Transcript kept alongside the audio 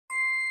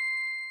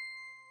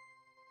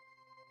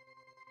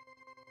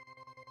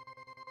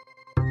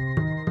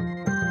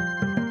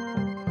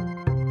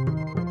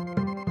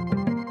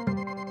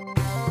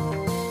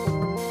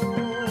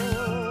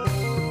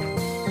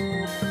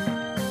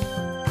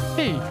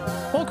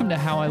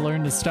How I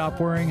Learned to Stop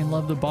Worrying and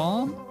Love the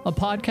Bomb, a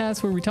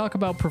podcast where we talk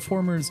about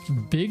performers'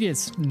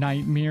 biggest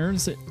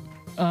nightmares,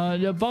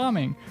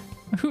 bombing.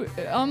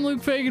 I'm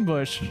Luke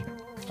Fagenbush.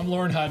 I'm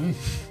Lauren Hutton.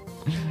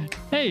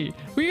 Hey,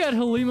 we got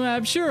Halima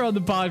Abshir on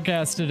the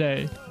podcast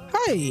today.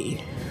 Hi.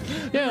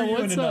 Yeah, In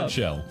what's a up?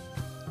 nutshell.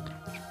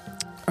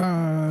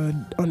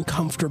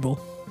 Uncomfortable.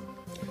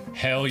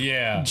 Hell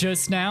yeah.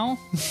 Just now?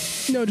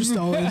 No, just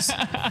always.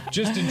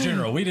 Just in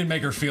general, we didn't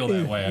make her feel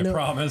that way. I No,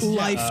 promise.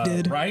 life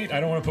did. Right? I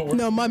don't want to put words.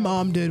 No, my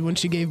mom did when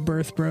she gave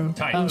birth, bro.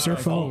 Tight. It was her Oh,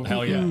 fault.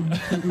 hell yeah.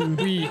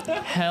 We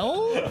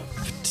hell?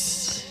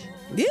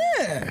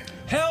 Yeah.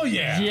 Hell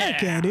yeah.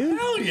 Heck yeah, dude.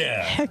 Hell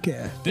yeah. Heck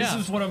yeah. This Yeah.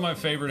 is one of my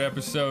favorite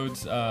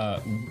episodes.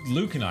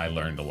 Luke and I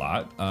learned a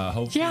lot.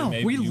 Hopefully, Yeah,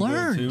 maybe we you will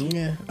learned. too.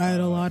 Yeah, I had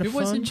a lot of It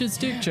fun. wasn't just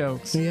dick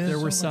jokes. Yeah. There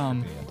were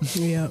some.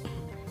 Yeah.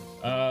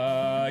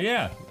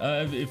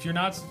 If you're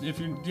not,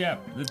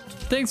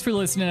 Thanks for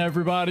listening,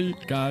 everybody.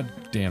 God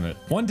damn it.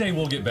 One day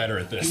we'll get better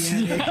at this.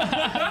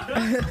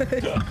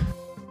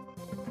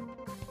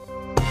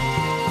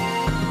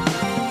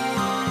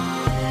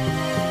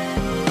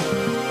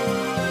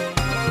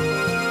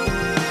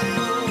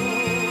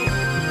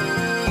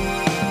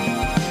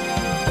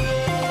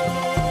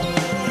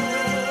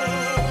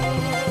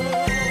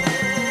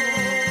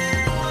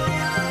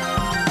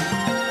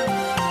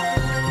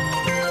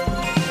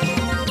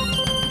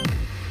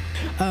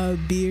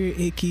 Bir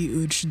iki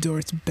üç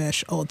dört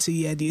beş altı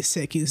yedi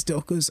sekiz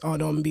dokuz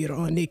on bir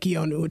on iki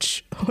on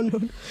üç on.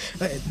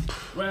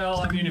 Well,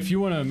 I mean, if you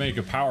want to make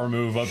a power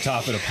move up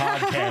top of the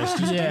podcast,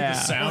 just Yeah. do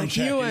the sound Like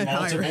check you in went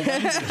multiple higher.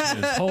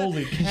 languages.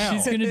 Holy cow.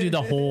 She's gonna do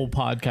the whole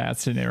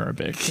podcast in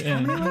Arabic.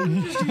 And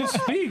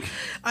speak.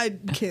 I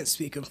can't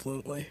speak them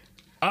fluently.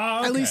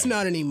 Okay. At least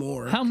not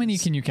anymore. how many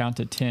can you count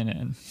to 10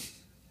 in?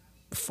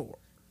 4.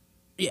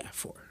 Yeah,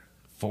 4.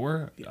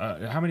 4?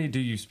 How many do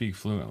you speak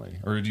fluently?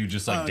 Or do you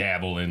just like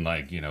dabble in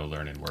like,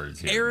 learning words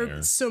here and there?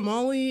 Arab,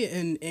 Somali,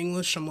 and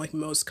English. I'm like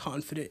most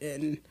confident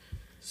in.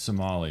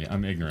 Somali.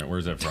 I'm ignorant.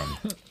 Where's that from?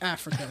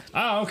 Africa.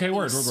 Oh, okay.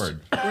 Word.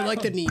 We're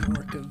like the New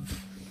York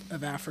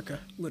of Africa,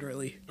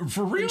 literally.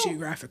 For real?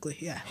 Geographically,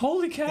 yeah.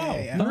 Holy cow.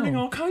 Yeah. Learning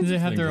all kinds They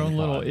of have things their on own the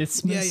little pod.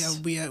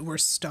 isthmus. Yeah, we're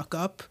stuck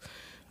up.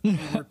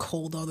 We're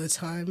cold all the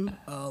time.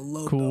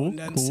 Low Cool, bone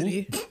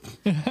density.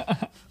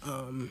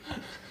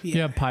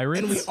 Yeah,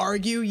 pirates. And we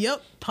argue.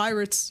 Yep,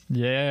 pirates.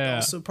 Yeah.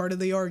 Also part of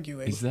the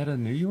arguing. Is that a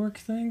New York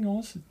thing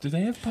also? Do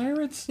they have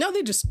pirates? No,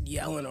 they just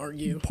yell and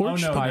argue.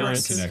 Porch oh, no,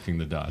 pirates. I'm connecting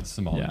the dots.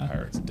 Somali Yeah.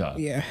 pirates. Duh.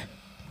 Yeah.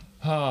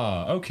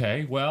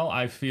 Okay. Well,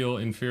 I feel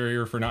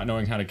inferior for not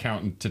knowing how to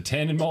count to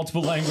 10 in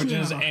multiple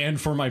languages and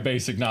for my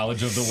basic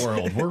knowledge of the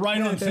world. We're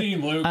right on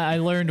theme, Luke. I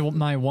learned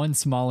my one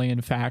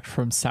Somalian fact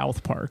from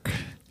South Park.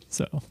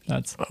 So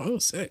that's, Oh,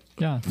 sick.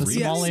 yeah, the Really?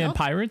 Somalian South-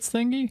 pirates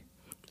thingy?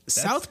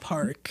 South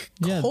Park,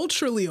 Yeah.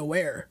 culturally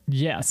aware.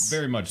 Yes.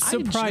 Very much so.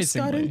 I just got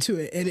Surprisingly. into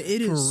it, and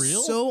it is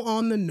real? so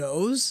on the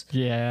nose.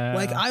 Yeah.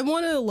 Like I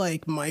want to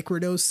like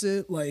microdose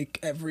it like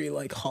every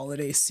like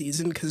holiday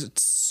season because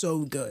it's so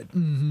good.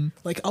 Mm-hmm.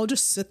 Like I'll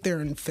just sit there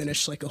and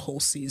finish like a whole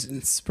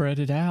season. Spread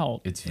it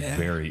out. It's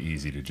very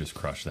easy to just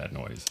crush that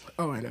noise.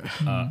 Oh, I know.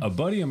 A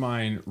buddy of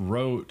mine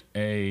wrote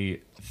a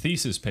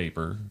thesis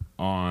paper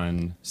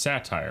on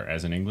satire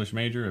as an English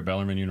major at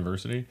Bellarmine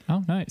University.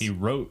 Oh, nice. He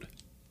wrote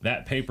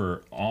that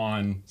paper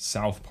on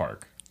South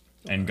Park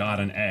and got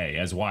an A,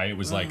 as why it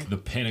was like the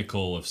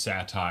pinnacle of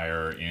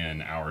satire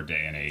in our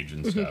day and age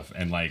and stuff.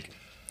 And like,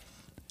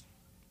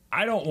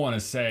 I don't want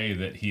to say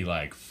that he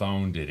like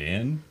phoned it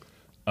in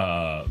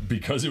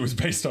because it was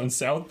based on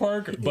South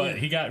Park, but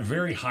he got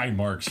very high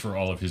marks for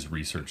all of his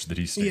research that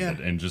he stated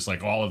and just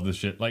like all of the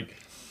shit. Like,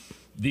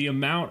 the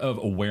amount of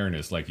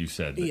awareness, like you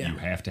said, that you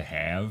have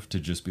to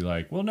just be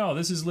like, well, no,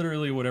 this is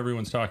literally what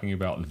everyone's talking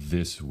about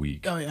this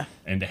week. Oh, yeah.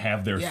 And to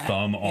have their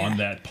thumb on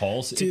that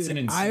pulse, Dude, it's an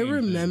insane I thing.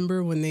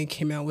 remember when they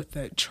came out with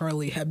that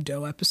Charlie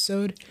Hebdo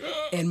episode,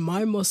 and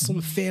my Muslim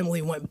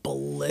family went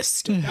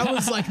ballistic. I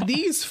was like,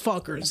 these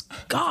fuckers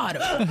got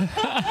him.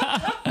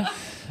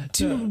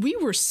 Dude, we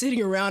were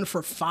sitting around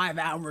for 5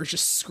 hours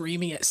just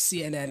screaming at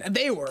CNN.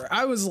 They were.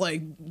 I was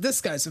like,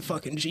 this guy's a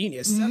fucking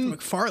genius. Seth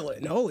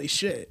MacFarlane. Holy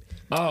shit.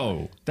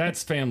 Oh,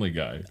 that's Family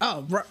Guy.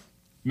 Oh,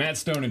 Matt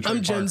Stone and Trey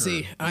I'm Gen Parker.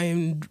 Z. I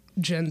am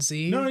Gen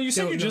Z. No, you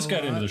said Don't you just know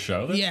got a into lot. the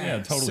show. That's,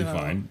 Yeah, totally so-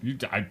 fine.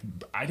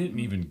 I didn't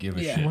even give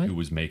a Yeah. shit What? who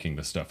was making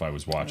the stuff I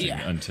was watching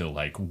Yeah. until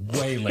like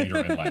way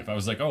later in life. I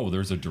was like, oh,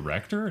 there's a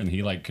director and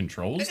he like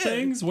controls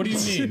things? What do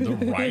you mean?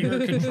 The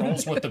writer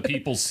controls what the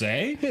people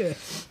say?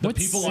 The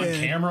people on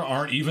camera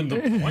aren't even the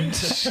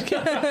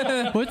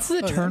point? What's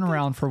the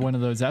turnaround for one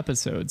of those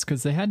episodes?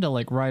 Because they had to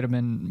like write them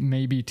in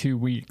maybe 2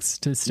 weeks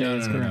to stay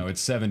as current. No.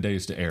 It's 7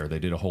 days to air. They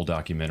did a whole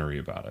documentary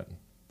about it.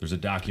 There's a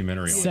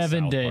documentary on 7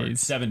 South Park. days.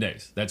 7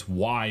 days. That's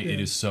why it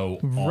is so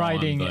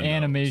Writing, on the nose.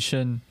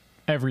 animation,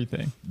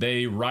 everything.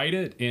 They write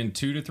it in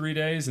 2 to 3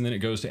 days, and then it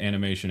goes to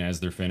animation as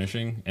they're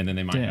finishing, and then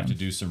they might Damn. have to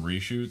do some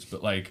reshoots.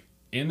 But like,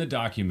 in the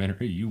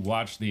documentary, you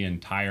watch the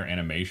entire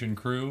animation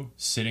crew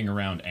sitting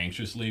around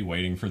anxiously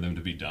waiting for them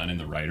to be done in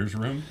the writer's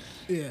room.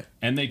 Yeah.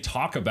 And they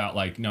talk about,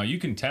 like, no, you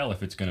can tell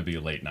if it's going to be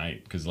a late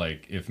night. Because,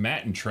 like, if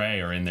Matt and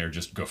Trey are in there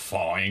just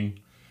guffawing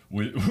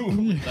with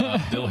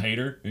Bill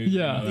Hader,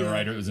 the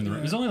writer was in the room.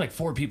 There's only, like,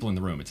 4 people in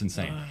the room. It's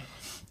insane.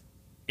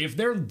 If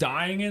they're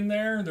dying in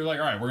there, they're like,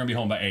 all right, we're going to be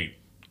home by 8.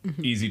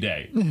 Easy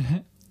day.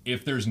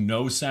 If there's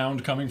no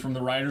sound coming from the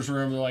writer's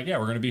room, they're like, yeah,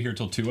 we're going to be here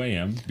till 2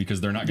 a.m. because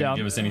they're not going to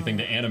give us anything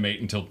to animate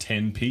until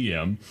 10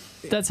 p.m.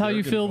 That's how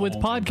you feel with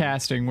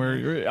podcasting,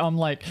 where I'm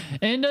like,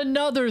 and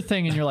another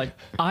thing, and you're like,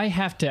 I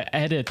have to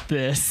edit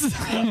this.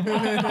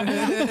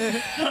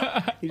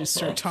 You just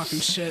start talking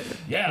shit.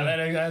 Yeah,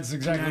 that's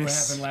exactly what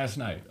happened last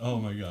night. Oh,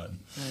 my God.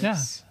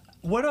 Nice. Yeah.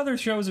 What other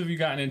shows have you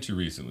gotten into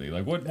recently?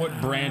 Like, what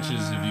branches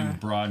have you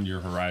broadened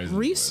your horizons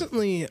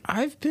Recently,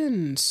 I've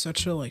been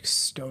such a like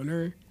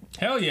stoner.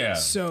 Hell yeah.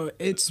 So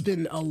it's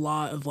been a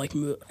lot of like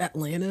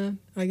Atlanta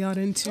I got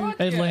into.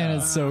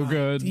 Atlanta's so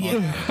good.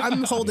 Yeah,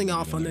 I'm holding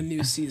off on the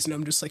new season.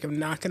 I'm just like, I'm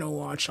not going to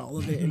watch all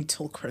of it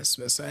until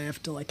Christmas. I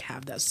have to like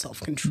have that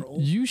self-control.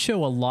 You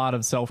show a lot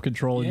of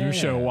self-control in your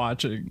show Yeah.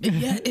 watching.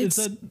 Yeah, Is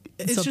it's that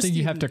just something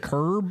you have to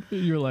curb?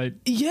 You're like,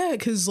 Yeah,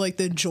 because like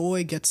the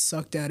joy gets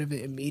sucked out of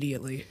it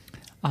immediately.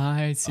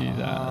 I see that.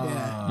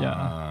 Yeah.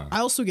 Yeah. I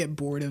also get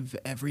bored of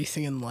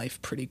everything in life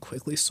pretty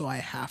quickly, so I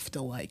have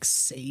to like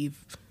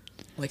save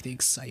like the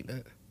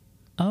excitement.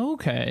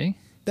 Okay.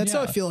 That's how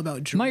I Yeah. feel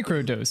about drinking.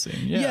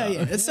 Microdosing. Yeah.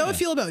 Yeah. That's how I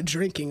feel about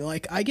drinking.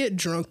 Like I get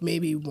drunk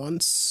maybe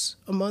once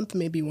a month,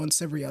 maybe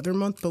once every other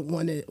month. But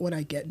when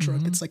I get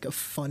drunk, it's like a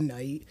fun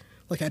night.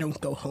 Like I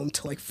don't go home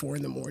till like 4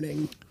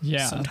 a.m.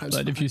 Yeah. Sometimes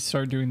But if you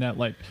start doing that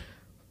like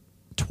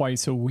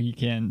twice a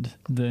weekend,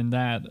 then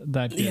that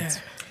gets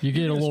you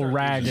get a little start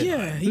ragged.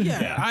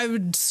 yeah, I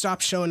would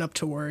stop showing up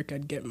to work.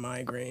 I'd get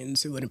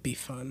migraines. It wouldn't be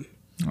fun.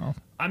 Oh.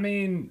 I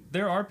mean,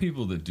 there are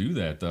people that do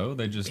that, though.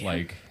 They just,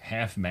 like,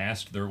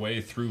 half-mast their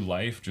way through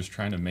life just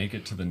trying to make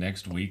it to the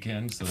next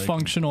weekend. So they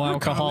Functional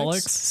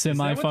alcoholics, comics.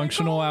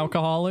 semi-functional call 'em?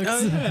 alcoholics.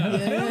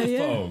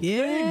 Folk.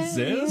 Yeah. They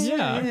exist.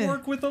 Yeah. I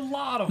work with a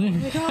lot of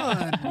them.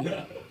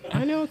 God,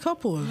 I know a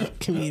couple of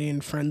comedian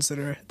friends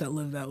that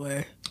live that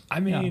way. I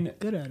mean,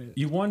 Good at it.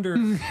 you wonder,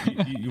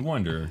 you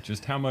wonder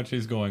just how much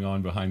is going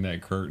on behind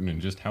that curtain,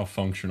 and just how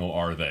functional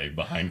are they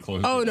behind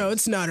closed Oh doors. no,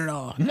 it's not at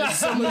all.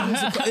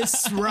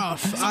 It's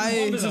rough.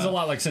 This is a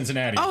lot like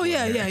Cincinnati. Oh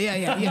yeah.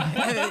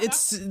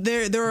 It's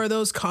there are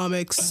those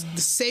comics,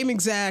 the same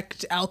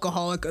exact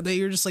alcoholic that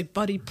you're just like,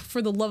 buddy,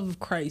 for the love of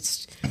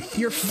Christ,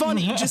 you're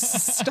funny.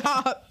 Just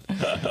stop.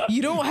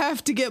 You don't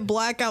have to get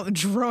blackout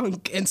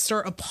drunk and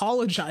start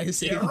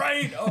apologizing. Yeah,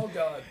 right. Oh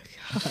God.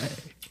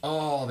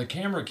 Oh, the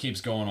camera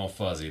keeps going all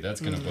fuzzy.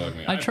 That's gonna bug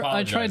me. I tried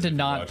apologize to if you're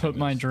not watching put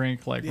my this.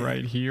 drink like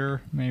right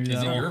here. Maybe Is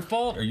it that'll- your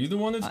fault? Are you the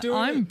one that's doing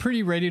I'm it?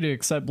 pretty ready to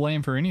accept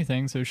blame for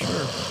anything, so sure.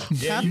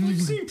 Yeah, you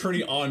seem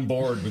pretty on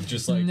board with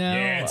just like, No,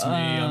 yeah, it's me.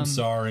 I'm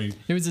sorry.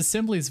 It was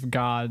Assemblies of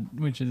God,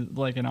 which is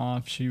like an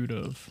offshoot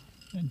of.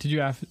 Did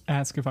you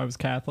ask if I was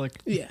Catholic?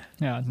 Yeah.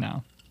 Yeah,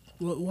 no.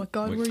 What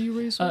God were you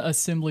raised with?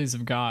 Assemblies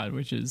of God,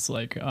 which is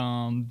like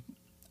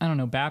I don't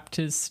know,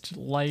 Baptist,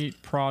 light,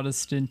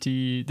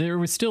 Protestanty. They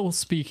were still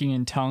speaking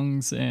in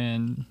tongues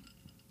and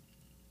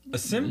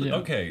Assembly. Yeah.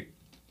 Okay,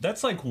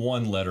 that's like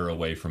one letter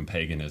away from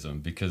paganism,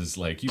 because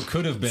like you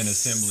could have been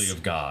Assembly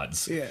of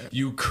Gods. Yeah.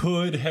 You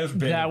could have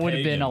been. that would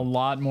have been pagan. a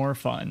lot more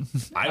fun.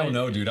 I don't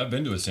know, dude. I've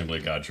been to Assembly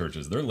of God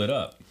churches. They're lit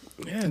up.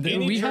 Yeah,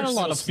 Any we had church a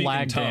lot that'll of speak in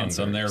flag tongues,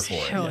 I'm there dancers.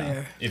 for it. hell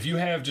yeah. If you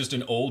have just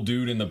an old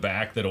dude in the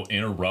back that'll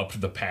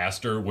interrupt the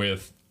pastor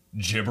with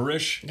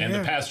gibberish, and the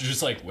Yeah. pastor's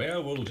just like,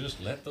 well, we'll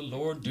just let the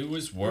Lord do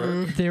his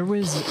work. There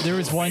was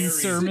one Very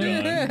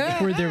sermon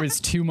done. where there was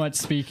too much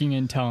speaking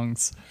in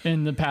tongues,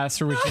 and the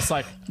pastor was just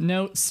like,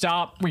 "No,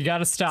 stop. We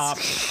gotta stop.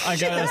 I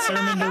got a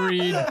sermon to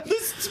read." The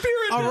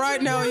spirit. All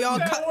right, now y'all,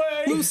 that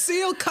way.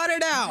 Lucille, cut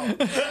it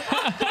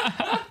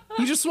out.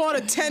 You just want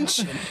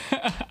attention.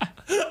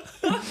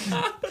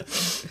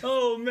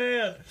 Oh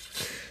man.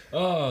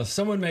 Oh,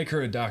 someone make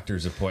her a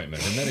doctor's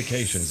appointment. Her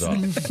medication's off.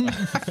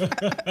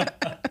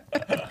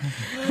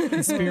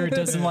 The spirit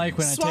doesn't like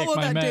when I Swallow take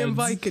my that damn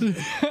meds.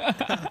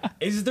 Vicodin.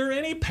 Is there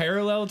any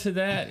parallel to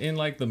that in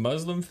like the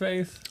Muslim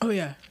faith? Oh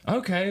yeah.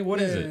 Okay, what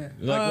is Yeah, it?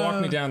 Like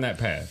walk me down that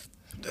path.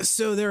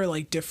 So there are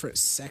like different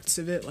sects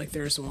of it. Like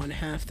there's one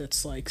half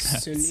that's like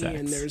Sunni, Sects.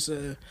 and there's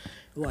a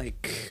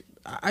like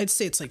I'd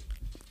say it's like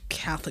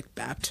Catholic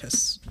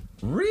Baptists.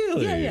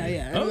 Really? Yeah.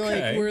 And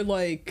Okay. like we're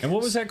like. And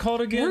what was that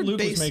called again? we're Luke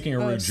was based- making a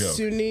rude joke.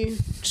 Sunni,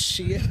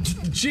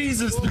 Shia.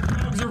 Jesus, the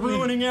drugs are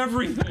ruining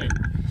everything.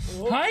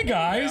 Hi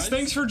guys,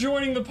 thanks for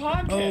joining the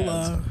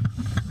podcast.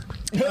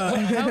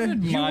 How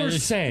did You my were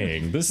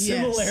saying the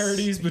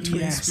similarities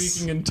between Yes.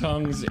 speaking in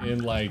tongues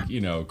in like, you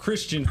know,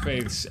 Christian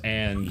faiths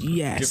and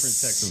Yes. different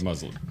sects of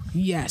Muslim.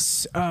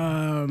 Yes.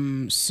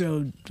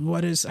 So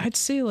what is? I'd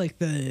say like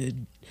the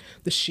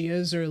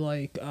Shias are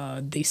like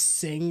they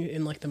sing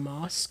in like the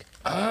mosque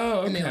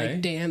Oh, and they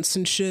like dance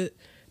and shit.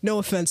 No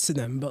offense to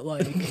them, but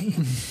like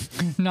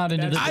not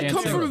into the I dancing?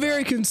 come from a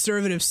very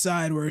conservative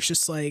side where it's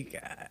just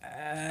like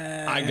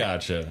I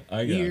gotcha.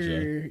 I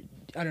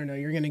don't know,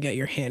 you're gonna get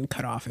your hand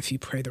cut off if you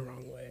pray the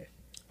wrong way.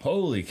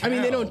 Holy cow. I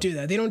mean, they don't do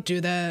that. They don't do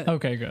that.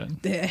 Okay,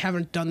 good. They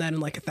haven't done that in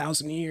like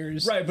 1,000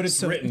 years. Right, but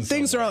it's written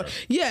Things somewhere. are all,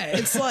 yeah,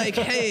 it's like,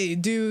 hey,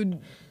 dude,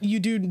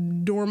 you do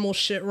normal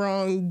shit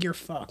wrong, you're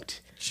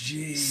fucked.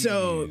 Jeez.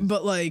 So,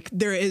 but like,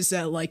 there is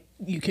that, like,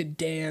 you could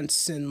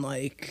dance and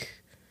like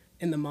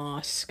in the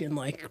mosque and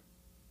like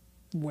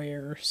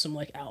wear some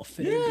like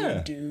outfit and be Yeah.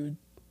 a dude.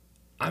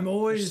 I'm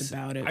always Just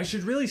about it. I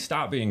should really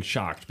stop being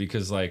shocked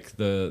because like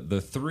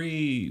the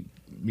three,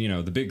 you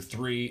know, the big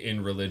three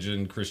in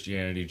religion,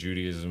 Christianity,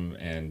 Judaism,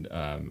 and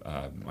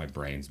my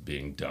brain's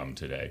being dumb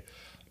today.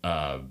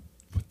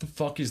 What the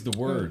fuck is the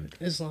word?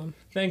 Islam.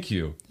 Thank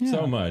you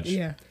so much.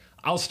 Yeah.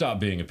 I'll stop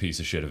being a piece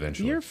of shit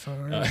eventually. You're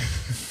fine.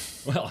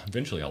 Well,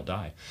 eventually I'll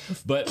die.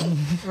 But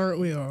Aren't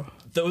we all?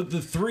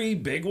 the three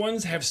big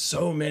ones have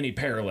so many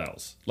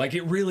parallels. Like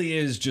it really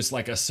is just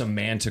like a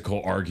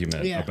semantical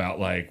argument Yeah. about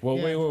like, well,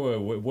 Yeah.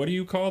 wait, what do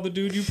you call the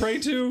dude you pray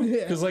to?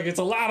 Because like it's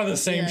a lot of the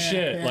same Yeah,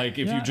 shit. yeah. Like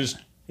if you Yeah. just,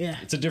 Yeah.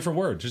 it's a different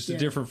word, just a Yeah.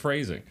 different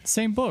phrasing.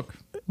 Same book.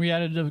 We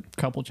added a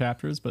couple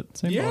chapters, but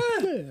same Yeah,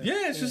 book.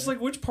 yeah. It's just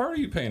like which part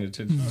are you paying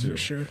attention to? For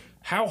sure.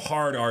 How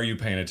hard are you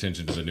paying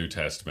attention to the New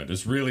Testament?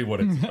 Is really what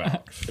it's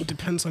about, It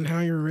depends on how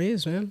you're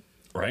raised, man.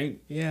 right?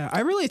 Yeah. I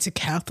relate to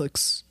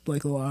Catholics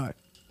like a lot.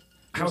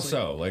 How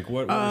so? Like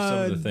what are some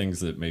of the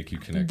things that make you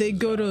connect? They the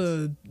go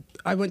dots?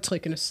 I went to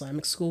like an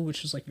Islamic school,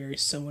 which was like very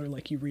similar.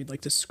 Like you read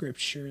like the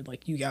scripture,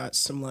 like you got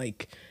some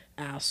like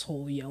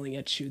asshole yelling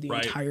at you the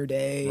Right. entire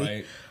day.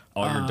 Right.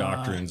 All your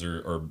doctrines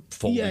are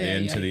folded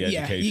into the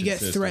education You get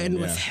system. threatened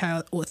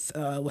yeah.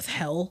 with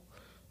hell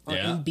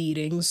Yeah. and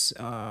beatings.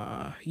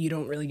 You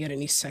don't really get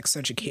any sex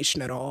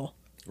education at all.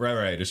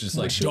 Right. It's just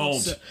like, Which is-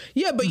 don't.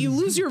 Yeah, but you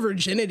lose your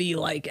virginity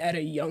like at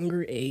a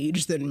younger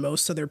age than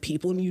most other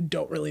people, and you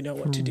don't really know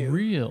what to do.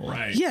 Real.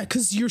 Right. Yeah,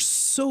 because you're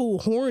so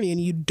horny and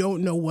you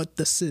don't know what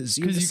this is.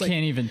 You're Because you just like,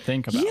 can't even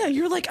think about yeah, it.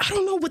 you're like, I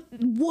don't know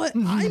what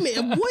I'm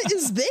in. What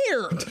is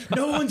there?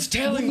 No one's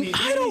telling me.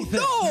 I don't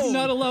know. You're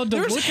not allowed to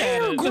There's look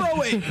hair at it.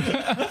 growing.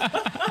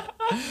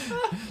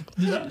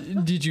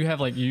 Did you have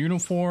like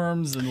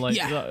uniforms and like?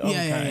 Yeah, okay.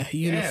 yeah.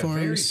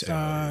 Uniforms.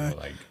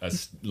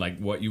 Like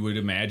what you would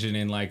imagine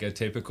in like a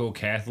typical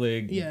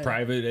Catholic Yeah.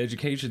 private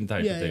education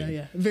type of thing.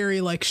 Yeah.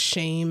 Very like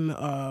shame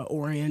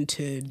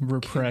oriented.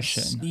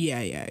 Repression.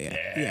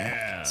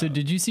 Yeah. So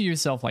did you see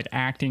yourself like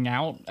acting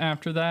out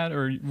after that,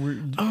 or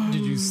did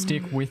you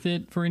stick with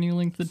it for any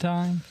length of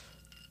time?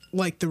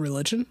 Like the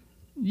religion?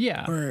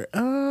 Yeah. Or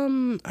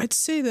I'd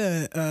say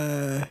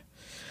that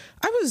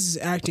I was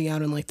acting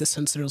out in like the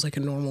sense that I was like a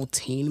normal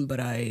teen, but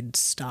I'd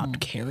stopped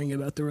caring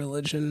about the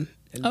religion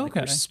and like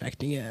Okay.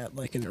 respecting it at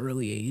like an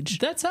early age.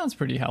 That sounds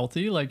pretty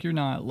healthy. Like you're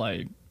not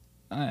like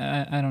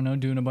I don't know,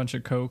 doing a bunch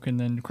of coke and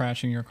then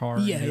crashing your car.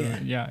 and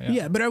doing-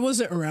 yeah. But I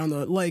wasn't around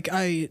the like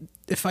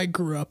if I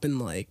grew up in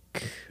like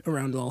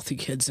around wealthy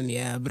kids,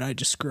 and but I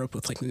just grew up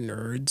with like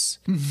nerds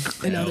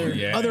and other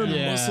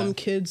Yeah. Muslim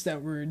kids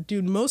that were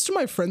most of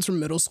my friends from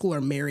middle school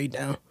are married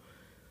now.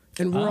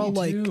 And we're all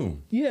like,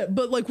 too. yeah,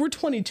 but like we're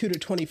 22 to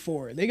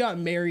 24. They got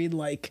married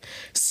like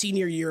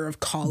senior year of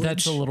college.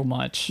 That's a little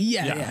much.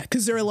 Yeah.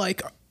 Because they're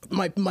like,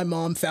 my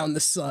mom found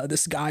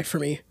this guy for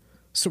me,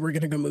 so we're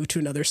gonna go move to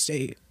another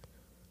state.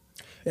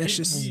 It's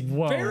just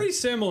Whoa. Very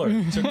similar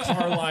to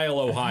Carlisle,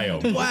 Ohio.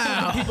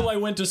 Wow. People I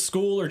went to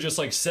school are just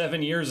like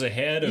 7 years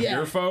ahead of Yeah.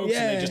 your folks, and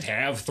Yeah. they just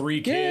have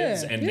 3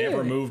 kids and Yeah.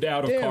 never moved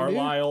out of Damn, dude.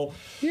 Carlisle.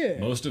 Yeah.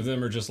 Most of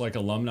them are just like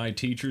alumni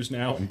teachers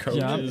now and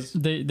Yeah. coaches.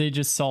 They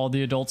just saw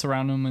the adults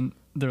around them and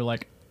they're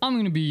like, I'm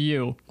gonna be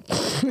you,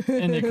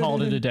 and they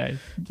called it a day.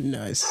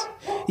 nice.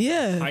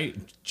 Yeah.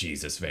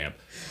 Jesus, vamp.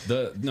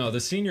 The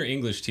senior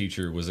English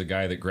teacher was a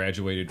guy that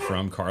graduated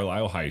from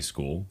Carlisle High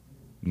School,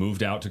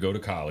 moved out to go to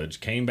college,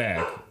 came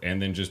back,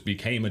 and then just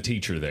became a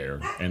teacher there.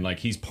 And like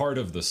he's part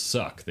of the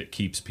suck that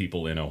keeps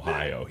people in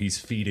Ohio. He's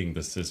feeding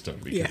the system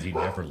because Yeah. he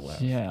never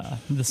left. Yeah,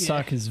 the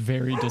suck is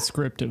very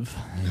descriptive.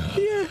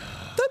 Yeah,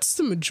 that's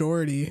the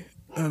majority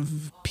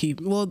of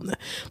people. Well,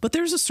 but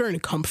there's a certain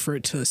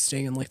comfort to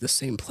staying in like the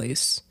same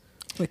place.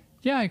 Like,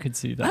 Yeah, I could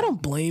see that. I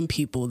don't blame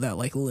people that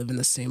like live in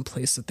the same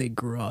place that they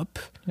grew up.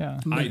 Yeah.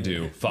 I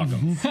do. Fuck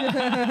them.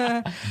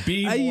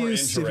 Be I more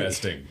used to be.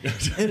 interesting.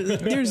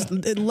 There's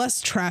less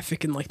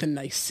traffic in like the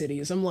nice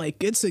cities. I'm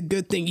like, it's a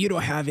good thing you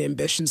don't have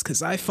ambitions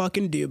because I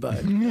fucking do,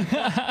 bud.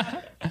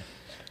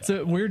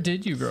 So where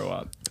did you grow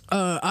up?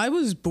 I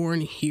was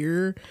born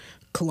here,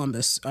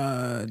 Columbus.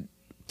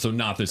 So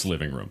not this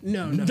living room.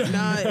 No,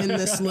 not in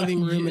this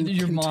living room. In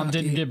Your mom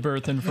Kentucky. didn't give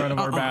birth in front of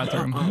our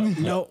bathroom.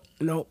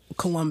 No,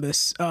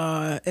 Columbus.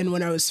 And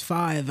when I was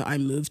 5, I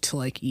moved to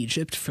like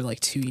Egypt for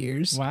like 2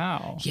 years.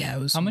 Wow. Yeah, it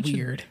was How much of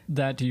weird.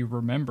 that do you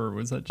remember?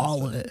 Was that just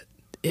All of it.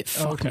 It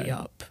fucked me Okay.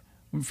 up.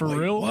 for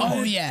real?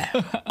 Oh yeah.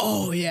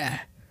 Oh yeah.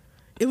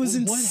 It was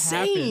What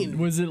insane. happened?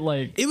 Was it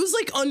like It was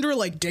like under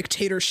like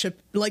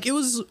dictatorship. Like it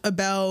was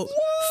about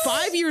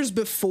 5 years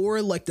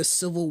before like the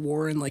civil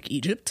war in like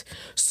Egypt.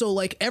 So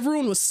like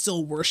everyone was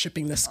still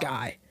worshiping this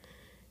guy.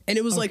 And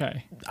it was like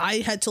Okay. I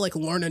had to like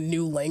learn a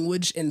new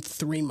language in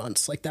 3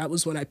 months. Like that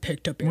was when I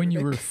picked up Arabic. When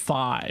you were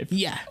 5.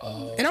 Yeah.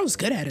 And I was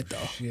good at it though.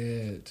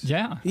 Shit.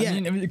 Yeah. Yeah. I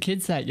mean, the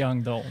kids that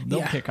young, they'll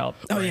Yeah. pick up.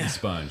 Oh Brain yeah.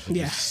 sponge.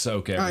 Yeah. Just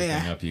soak everything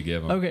yeah. up you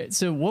give them. Okay,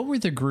 so what were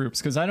the groups?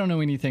 Because I don't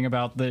know anything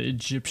about the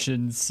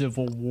Egyptian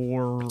Civil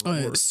War.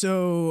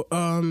 So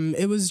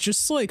it was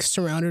just like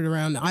surrounded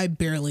around. I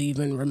barely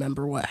even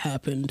remember what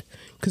happened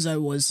because I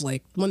was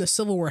like when the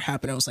Civil War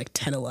happened, I was like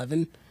 10,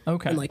 11.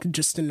 Okay. And like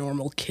just a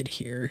normal kid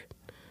here.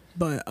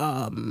 But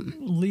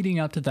Leading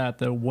up to that,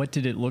 though, what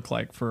did it look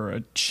like for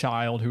a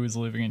child who was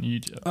living in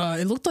Egypt?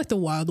 it looked like the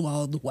Wild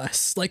Wild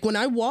West. Like when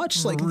I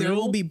watched like There Real?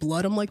 Will Be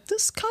Blood, I'm like,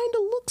 this kind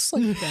of looks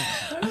like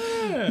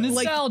that.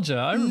 Nostalgia.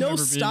 I remember No being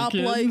a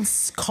kid.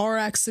 stoplights, car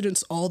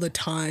accidents all the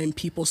time,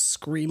 people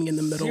screaming in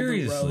the middle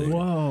Seriously? of the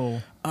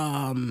road,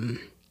 Whoa.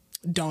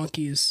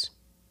 donkeys.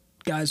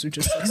 Guys were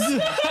just like,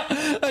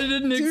 I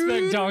didn't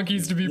expect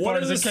donkeys to be What part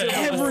are of the the chaos.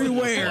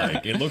 everywhere.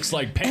 Like? It looks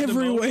like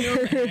pandemonium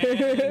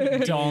Everywhere.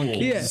 and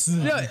Donkeys. Yes.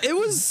 Yeah, it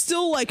was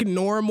still like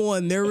normal,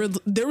 and there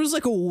was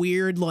like a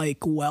weird like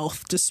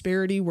wealth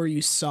disparity where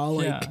you saw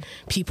like Yeah.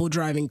 people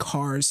driving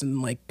cars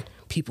and like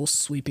people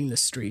sweeping the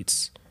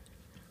streets.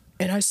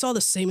 And I saw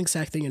the same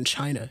exact thing in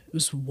China. It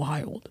was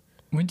wild.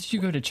 When did you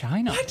go to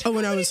China? Oh,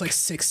 when I was like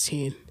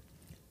 16.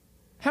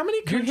 How many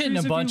You're countries hitting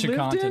a have bunch you of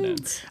lived in?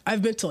 continents.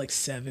 I've been to like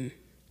 7.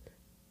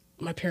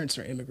 My parents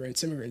are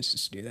immigrants. Immigrants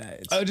just do that.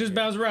 It's- Oh, just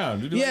bounce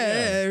around.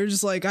 yeah, they're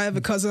just like, I have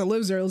a cousin that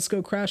lives there. Let's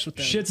go crash with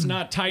them. Shit's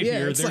not tight Yeah,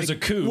 here. it's There's like, a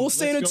coup. We'll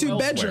stay in a Let's go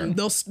 2-bedroom.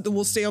 elsewhere.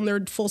 We'll stay on their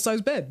full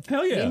size bed.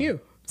 Hell yeah. Me and you.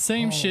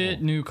 Same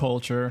shit, new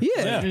culture.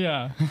 Yeah.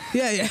 Yeah.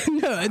 Yeah.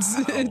 No,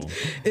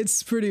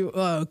 it's pretty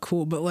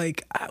cool. But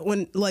like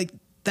when like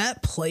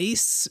that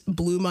place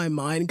blew my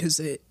mind because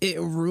it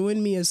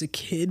ruined me as a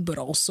kid, but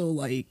also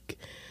like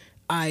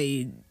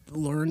I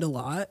learned a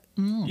lot.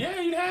 Yeah,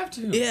 you'd have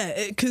to.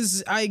 Yeah,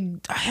 because I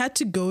had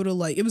to go to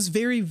like it was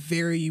very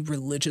very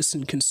religious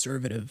and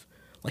conservative,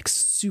 like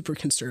super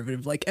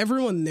conservative. Like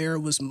everyone there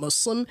was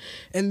Muslim,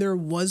 and there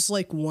was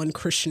like one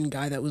Christian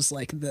guy that was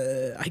like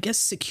the I guess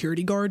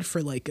security guard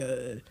for like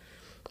a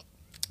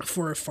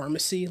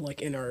pharmacy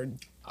like in our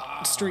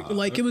street.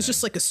 Like it was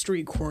just like a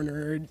street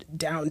corner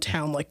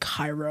downtown like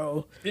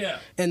Cairo. Yeah.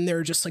 And there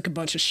were just like a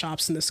bunch of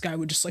shops, and this guy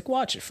would just like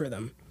watch it for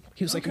them.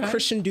 He was like a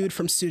Christian dude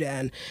from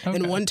Sudan.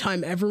 And one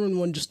time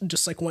everyone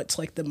just like went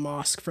to like the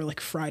mosque for like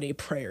Friday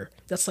prayer.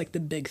 That's like the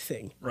big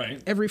thing.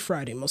 Right. Every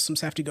Friday Muslims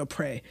have to go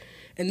pray.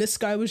 And this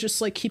guy was just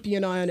like keeping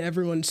an eye on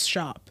everyone's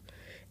shop.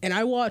 And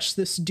I watched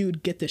this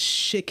dude get the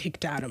shit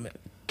kicked out of him.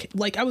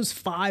 Like I was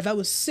 5, I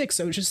was 6,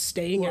 I was just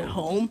staying at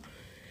home.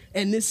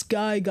 And this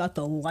guy got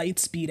the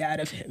lights beat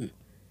out of him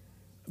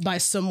by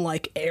some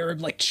like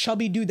Arab, like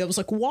chubby dude that was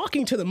like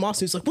walking to the mosque.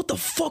 He was like, what the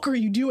fuck are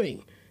you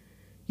doing?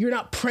 You're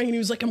not praying. And he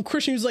was like, I'm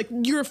Christian. He was like,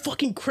 you're a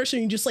fucking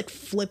Christian. He just like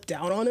flipped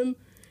out on him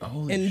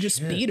and just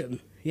shit. beat him.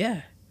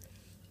 Yeah.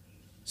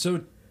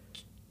 So,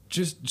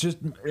 just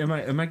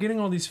am I getting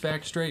all these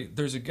facts straight?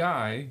 There's a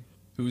guy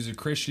who's a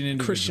Christian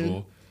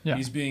individual. Yeah.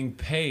 He's being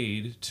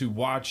paid to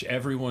watch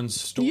everyone's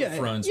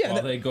storefronts yeah, while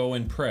that- they go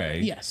and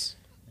pray. Yes.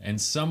 And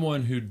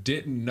someone who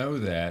didn't know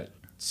that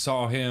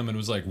saw him and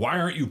was like, "Why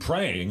aren't you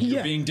praying? You're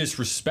Yeah. being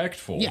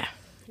disrespectful." Yeah.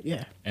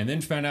 Yeah. And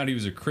then found out he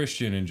was a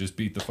Christian and just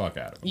beat the fuck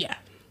out of him. Yeah.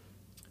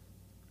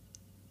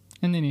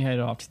 And then he headed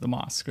off to the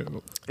mosque. Yeah,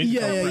 What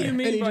yeah, do you yeah. And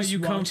mean he by just you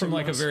come walked from in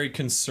like a mosque. very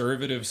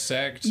conservative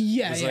sect?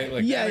 Yeah, Is yeah,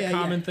 like yeah, that yeah, a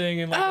common yeah. thing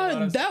in like a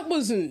lot of That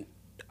wasn't.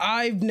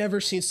 I've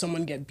never seen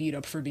someone get beat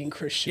up for being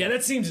Christian. Yeah,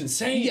 that seems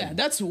insane. Yeah,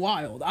 that's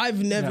wild.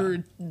 I've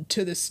never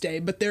to this day,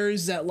 but there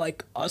is that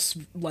like us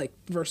like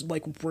versus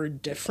like we're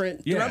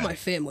different. Yeah. Throughout my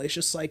family, it's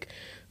just like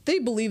they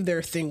believe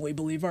their thing, we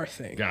believe our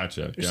thing.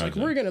 Gotcha. It's like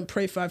gotcha. we're gonna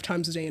pray 5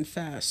 times a day and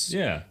fast.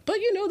 Yeah.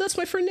 But you know, that's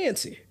my friend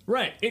Nancy.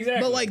 Right,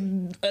 exactly. But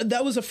like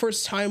that was the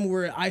first time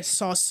where I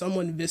saw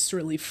someone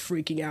viscerally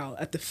freaking out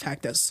at the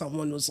fact that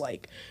someone was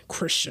like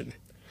Christian.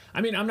 I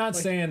mean, I'm not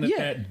saying that yeah.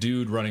 that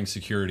dude running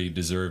security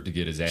deserved to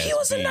get his ass He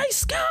was a beat.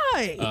 nice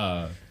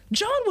guy.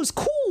 John was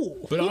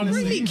cool. But He'd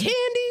honestly- bring me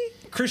candy.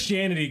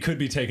 Christianity could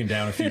be taken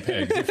down a few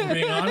pegs, if we're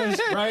being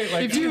honest, right?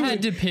 Like, If you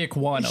had to pick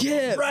one of them.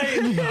 Yeah. right,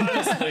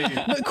 honestly.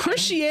 But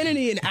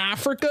Christianity in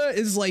Africa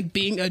is like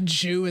being a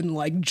Jew in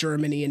like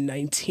Germany in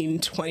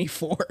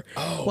 1924.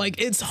 Like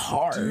it's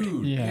hard.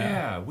 Dude, Yeah.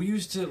 yeah. We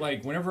used to,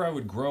 like, whenever I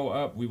would grow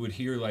up, we would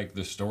hear, like,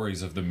 the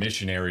stories of the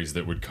missionaries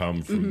that would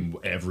come from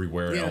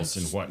everywhere Yeah. else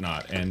and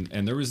whatnot. And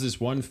there was this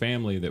one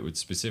family that would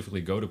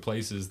specifically go to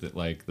places that,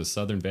 like, the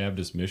Southern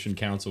Baptist Mission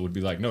Council would be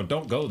like, no,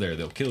 don't go there.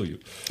 They'll kill you.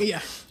 Yeah.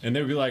 And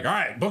they'd be like, all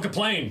right, book a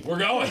plane. We're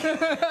going.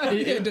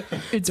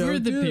 It's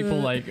weird that people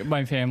like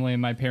my family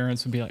and my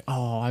parents would be like,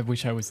 "Oh, I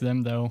wish I was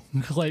them though."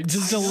 Like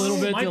just a little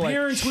bit. My they're like,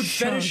 parents would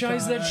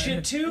fetishize that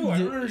shit, too. I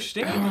don't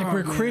understand. like,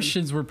 we're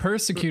Christians, we're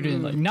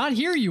persecuted. Like, not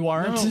here, you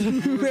aren't.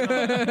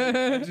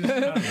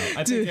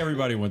 I think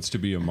everybody wants to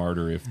be a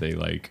martyr if they,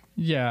 like,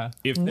 Yeah.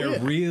 if they're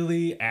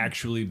really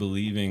actually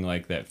believing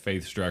like that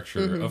faith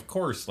structure. Of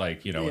course,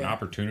 like, you know, an Yeah.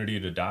 opportunity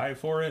to die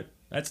for it,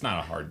 that's not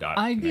a hard dot.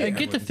 I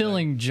get the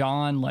feeling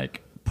John,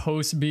 like,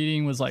 post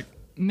beating was like,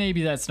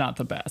 maybe that's not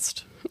the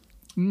best.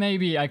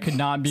 Maybe I could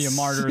not be a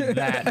martyr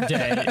that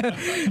day.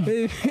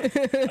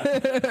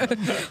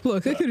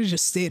 Look, I could have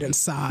just stayed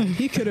inside.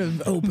 He could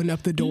have opened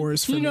up the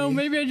doors for You know, me.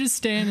 maybe I just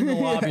stand in the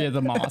lobby of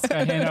the mosque.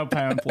 I hand out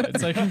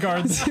pamphlets. I can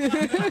guard.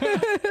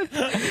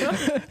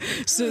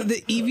 So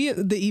the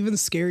even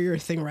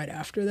scarier thing right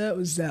after that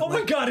was that. Oh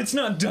my God, it's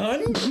not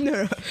done.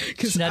 No,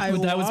 because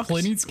That was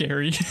plenty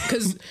scary.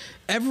 Because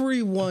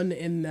everyone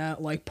in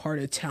that like part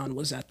of town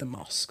was at the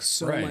mosque,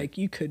 so Right. like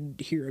you could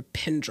hear a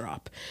pin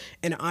drop.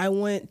 And I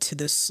went to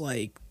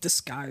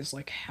this guy's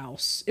like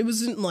house. It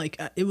wasn't like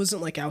a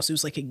house. It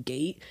was like a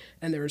gate,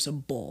 and there was a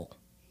bull.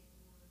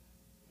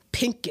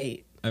 Pink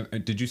gate,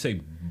 Did you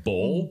say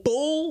bull?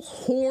 bull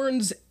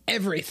horns,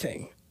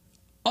 everything.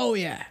 Oh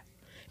yeah.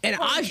 And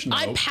I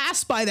no.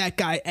 passed by that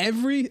guy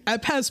I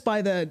passed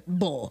by that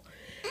bull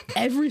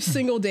every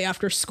single day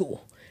after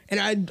school.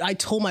 And I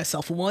told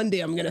myself one day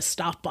I'm going to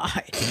stop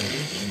by.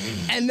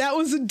 And that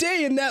was a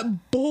day, and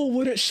that bull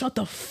wouldn't shut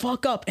the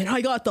fuck up. And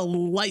I got the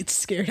lights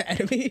scared out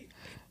of me.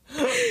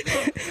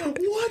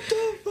 What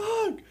the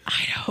fuck?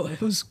 I know,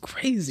 it was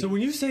crazy. So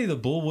when you say the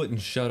bull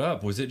wouldn't shut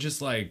up, was it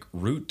just like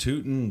root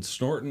tooting,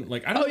 snorting?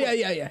 Like I don't Oh, know.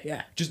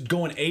 yeah. Just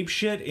going ape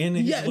shit in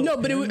his Yeah, little no,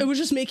 but pen? it was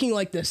just making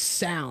like this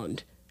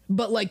sound.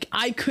 But like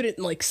I couldn't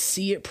like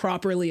see it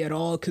properly at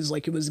all because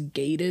like it was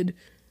gated.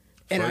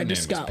 And I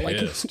just got like,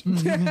 pissed.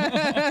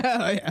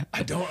 I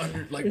don't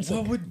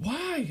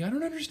why? I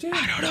don't understand.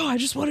 I don't know. I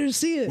just wanted to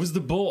see it. Was the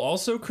bull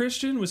also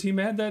Christian? Was he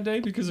mad that day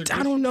because of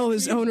I don't know.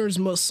 His owner's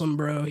Muslim,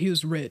 bro. He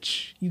was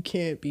rich. You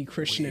can't be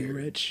Christian and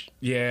rich.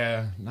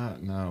 Yeah, not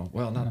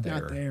there. Not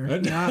there.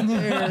 Not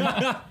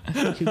there.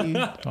 Could be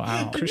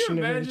Wow. Christian Can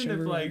you and rich imagine if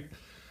everywhere. like,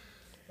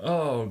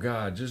 oh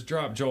God, just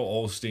drop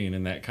Joel Osteen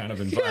in that kind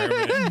of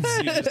environment and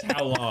see just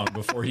how long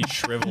before he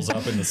shrivels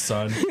up in the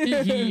sun.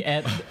 He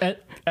at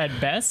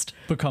best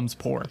becomes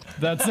poor.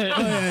 That's it.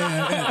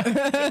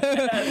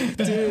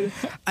 Dude,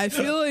 I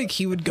feel like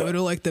he would go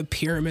to like the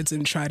pyramids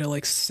and try to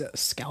like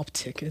scalp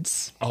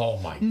tickets. Oh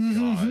my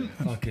God,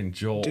 fucking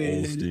Joel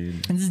Dude.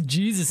 Osteen. This is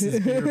Jesus'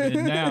 pyramid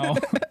now.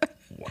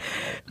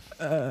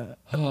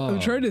 I'm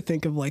trying to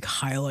think of like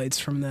highlights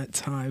from that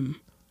time.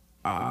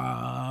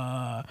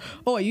 I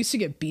used to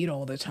get beat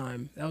all the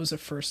time. That was the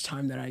first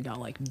time that I got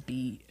like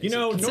beat. You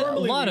know, It's a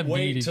normally lot we of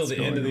wait beatings till the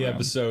end of going the around.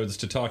 episodes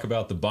to talk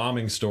about the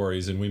bombing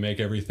stories, and we make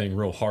everything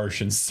real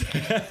harsh and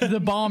sad. The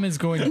bomb is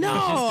going to be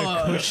just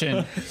a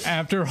cushion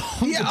after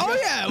all. Yeah, oh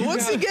yeah.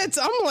 Once he gets,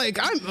 I'm like,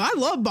 I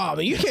love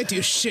bombing. You can't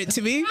do shit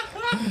to me.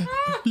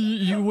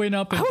 You went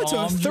up and I went to a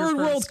bombed your third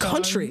world first time,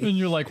 country. and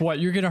you're like, what?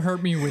 You're gonna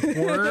hurt me with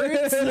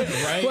words?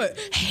 Right? What,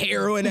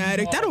 heroin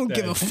addict? I don't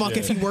give a fuck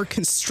if you work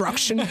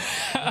construction.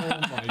 Oh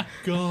my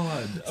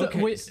God.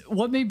 Okay. Wait,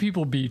 what made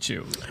people beat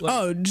you? Like,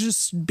 Oh,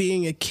 just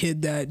being a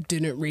kid that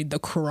didn't read the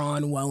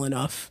Quran well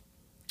enough.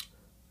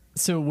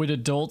 so would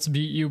adults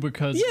beat you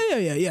because Yeah.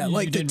 you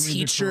Like the didn't read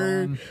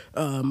teacher,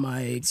 Quran?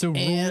 my So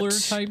aunt. ruler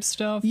type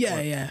stuff?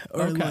 Yeah.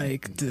 Or Okay.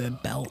 like the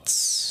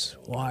belts,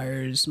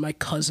 wires. My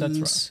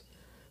cousins.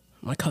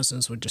 My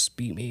cousins would just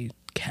beat me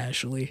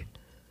casually.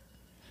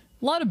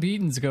 A lot of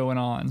beatings going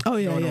on. Oh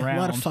yeah, going yeah. around.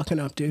 A lot of fucking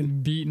up,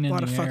 dude. Beating A in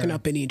lot the of fucking air.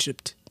 up in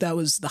Egypt. That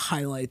was the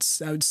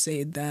highlights. I would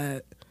say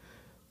that.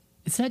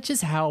 Is that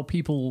just how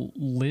people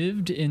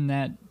lived in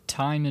that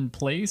time and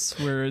place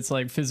where it's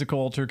like physical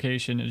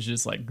altercation is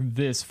just like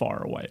this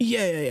far away?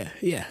 Yeah.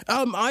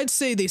 I'd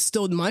say they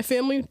still. My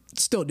family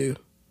still do.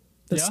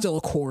 That's Yeah? still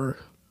a core.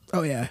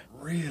 Oh yeah.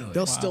 Really?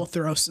 They'll still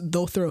throw.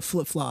 They'll throw a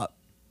flip flop.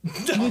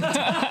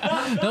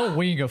 They'll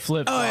wing a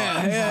flip Oh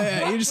flop.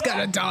 yeah. You just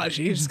gotta dodge.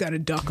 You just gotta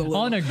duck a little.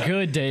 On a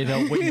good day,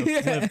 they'll wing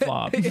a flip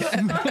flop.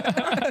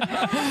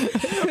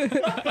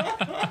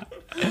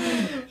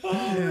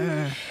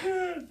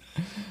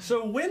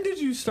 So when did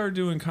you start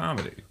doing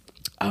comedy?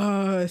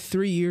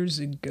 3 years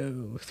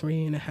ago,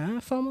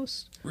 3.5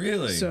 almost.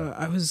 Really? So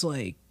I was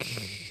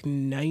like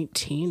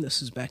 19.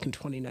 This was back in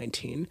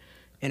 2019,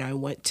 and I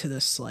went to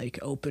this like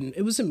open.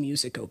 It was a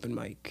music open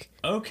mic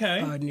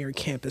Okay. near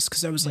campus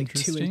because I was like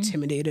too Interesting.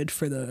 intimidated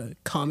for the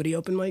comedy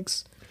open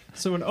mics.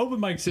 So an open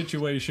mic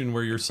situation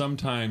where you're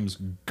sometimes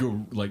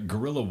like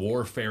guerrilla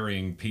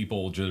warfaring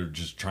people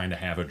just trying to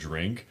have a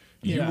drink.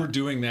 You Yeah. were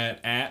doing that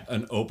at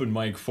an open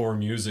mic for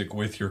music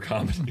with your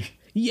comedy.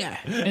 Yeah,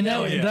 And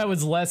that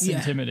was less Yeah.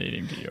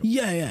 intimidating to you.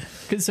 yeah.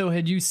 'Cause so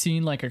had you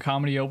seen like a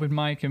comedy open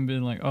mic and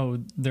been like, oh,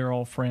 they're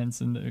all friends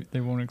and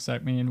they won't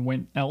accept me and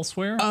went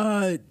elsewhere?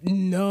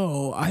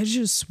 No, I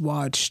just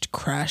watched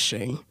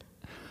Crashing.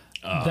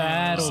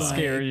 That'll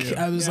scare you.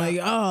 I was like,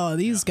 oh,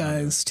 these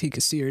guys take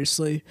it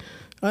seriously.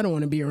 I don't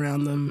want to be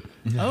around them.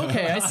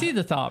 Okay, I see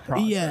the thought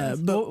process. Yeah,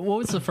 but- what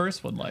was the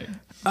first one like?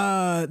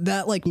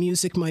 That like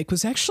music mic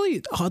was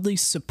actually oddly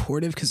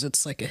supportive because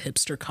it's like a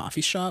hipster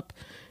coffee shop,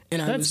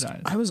 and That's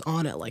nice. I was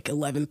on at like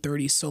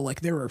 11:30, so like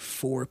there were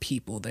 4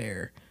 people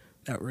there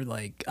that were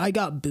like, I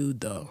got booed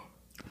though.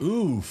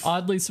 Oof.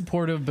 Oddly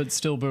supportive, but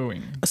still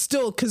booing.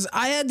 Still, because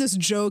I had this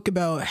joke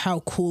about how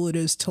cool it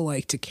is to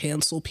like to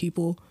cancel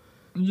people.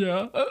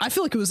 Yeah. I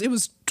feel like it was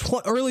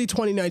early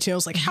 2019. I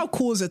was like, how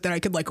cool is it that I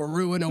could like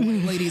ruin a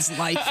white lady's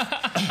life?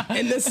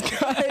 And this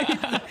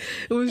guy,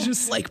 it was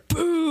just like,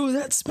 boo,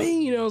 that's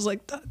me. You know, I was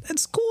like,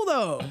 that's cool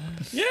though.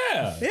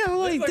 Yeah. Yeah, I'm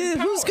like,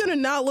 who's gonna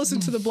not listen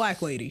to the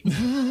black lady?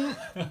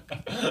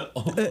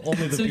 Only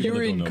the So people you were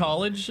that don't in know.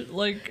 college,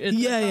 like?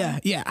 Yeah.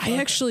 I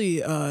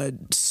actually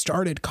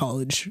started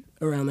college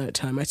around that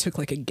time. I took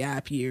like a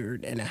gap year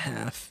and a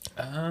half.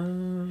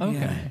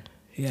 Okay.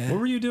 Yeah. What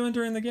were you doing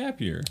during the gap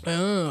year?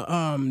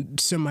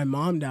 So my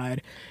mom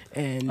died,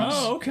 and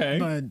Oh, okay.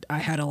 but I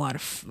had a lot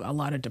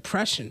of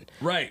depression.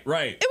 Right. It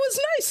was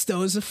nice though.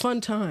 It was a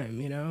fun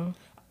time, you know.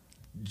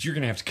 You're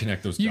gonna have to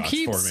connect those You dots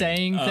keep for me.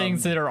 saying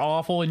things that are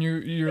awful, and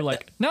you're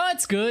like, no,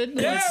 it's good.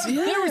 They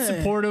were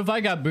supportive.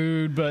 I got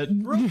booed, but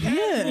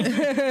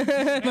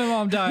my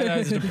mom died. I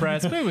was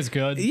depressed, but it was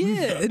good.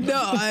 Yeah, no,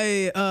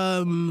 I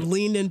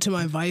leaned into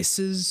my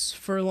vices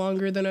for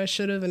longer than I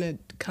should have, and it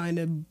kind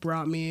of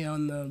brought me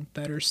on the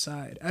better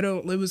side.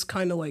 It was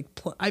kind of like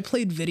I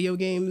played video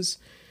games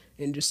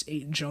and just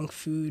ate junk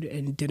food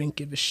and didn't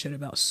give a shit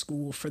about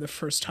school for the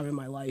first time in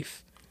my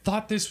life.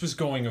 Thought this was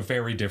going a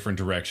very different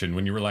direction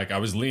when you were like, I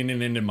was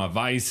leaning into my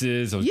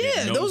vices. I was Yeah,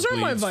 getting those are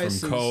my nosebleeds vices.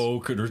 From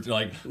coke, or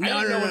like I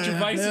don't know what your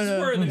vices no,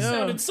 were. They no.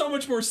 sounded so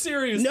much more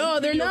serious. No,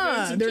 than they're video games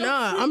not. and They're junk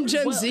not. food. I'm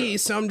Gen Z,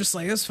 so I'm just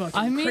like, that's fucking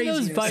I mean, those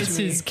craziness to me.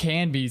 vices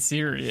can be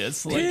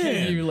serious. Like, Yeah.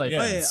 can you like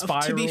Yeah. Oh, yeah,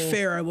 spiral? to be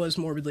fair, I was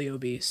morbidly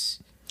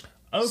obese.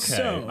 Okay,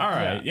 So, all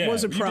right, yeah.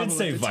 was a problem You did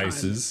say at the time.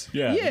 vices.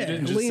 Yeah, Yeah, you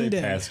didn't just say leaned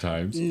in.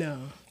 pastimes. No.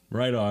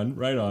 Right on.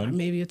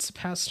 Maybe it's a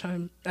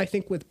pastime. I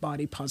think with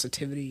body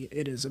positivity,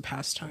 it is a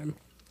pastime.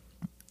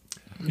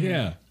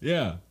 Yeah.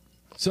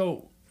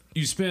 So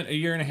you spent a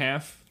year and a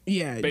half,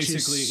 Yeah,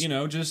 basically,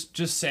 just-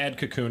 just sad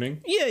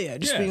cocooning. Yeah,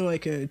 just Yeah. being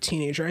like a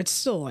teenager. I'd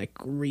still like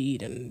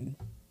read and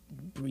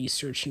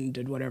research and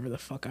did whatever the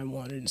fuck I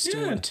wanted and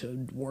still Yeah. went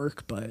to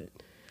work, but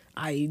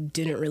I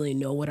didn't really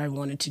know what I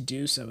wanted to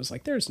do, so I was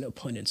like, there's no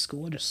point in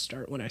school. I'll just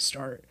start when I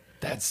start.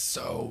 That's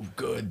so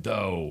good,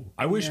 though.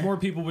 I wish Yeah. more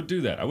people would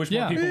do that. I wish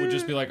Yeah. more people would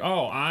just be like,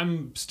 oh, I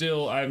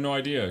have no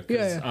idea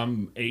because Yeah.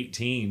 I'm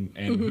 18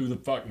 and who the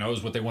fuck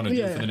knows what they want to do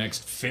Yeah. for the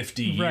next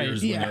 50 Right.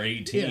 years when Yeah. they're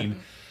 18.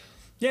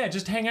 Yeah,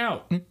 just hang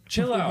out.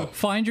 Chill out.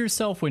 Find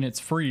yourself when it's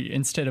free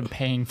instead of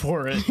paying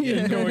for it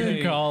and going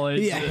to college.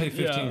 Yeah. Pay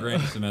 15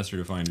 grand a semester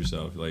to find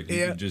yourself. Like, you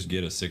Yeah. could just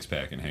get a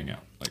six-pack and hang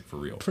out, like, for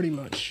real. Pretty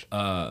much.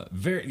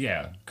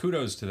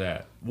 Kudos to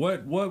that.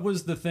 What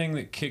was the thing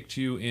that kicked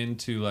you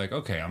into, like,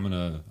 okay, I'm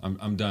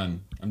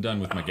done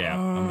with my gap.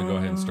 I'm gonna go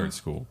ahead and start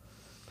school.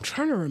 I'm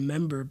trying to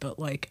remember, but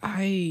like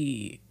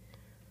I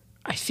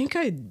think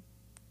I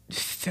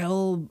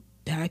fell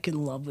back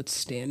in love with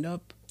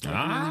stand-up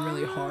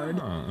really hard.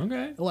 Oh,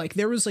 okay. Like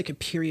there was like a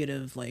period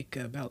of like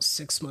about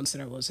 6 months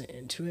that I wasn't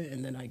into it,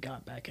 and then I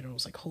got back and I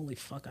was like, holy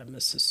fuck, I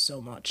miss this so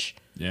much.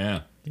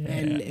 Yeah.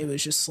 And it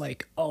was just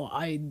like, oh,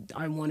 I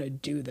want to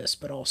do this,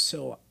 but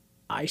also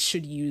I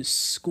should use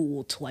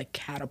school to like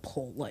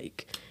catapult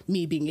like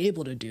me being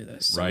able to do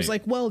this. So I was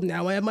Right. like, well,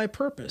 now I have my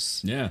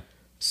purpose. Yeah.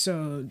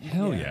 So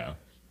Hell yeah.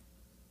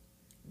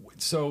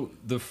 So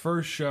the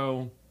first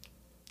show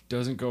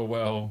doesn't go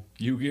well.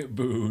 You get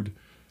booed.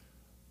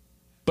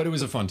 But it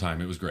was a fun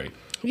time. It was great.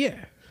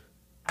 Yeah.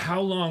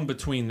 How long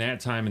between that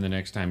time and the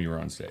next time you were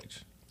on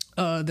stage?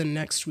 The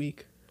next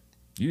week.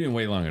 You didn't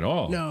wait long at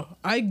all. No,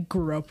 I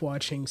grew up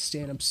watching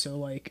stand-up, so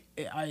like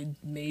I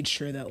made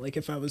sure that like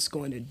if I was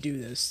going to do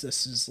this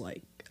is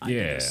like I do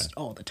Yeah. this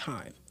all the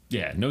time.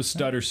 Yeah, no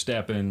stutter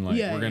stepping. Like,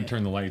 Yeah, we're going to yeah.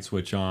 turn the light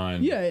switch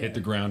on, Yeah, hit yeah. the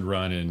ground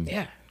running,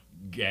 Yeah.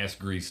 gas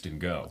greased,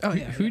 and go. Oh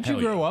yeah. Who'd you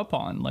Hell grow up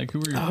on? Like, who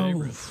were your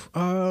favorites?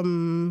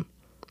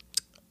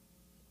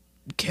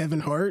 Kevin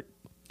Hart,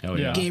 Hell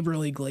yeah. Yeah.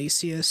 Gabriel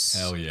Iglesias,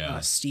 Hell yeah.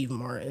 Steve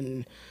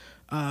Martin.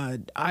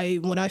 When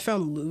I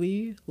found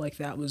Louis, like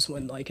that was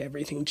when like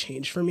everything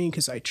changed for me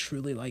because I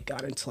truly like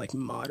got into like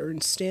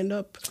modern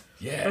stand-up.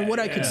 Yeah, Or what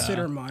I yeah.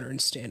 consider modern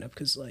stand-up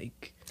because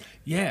like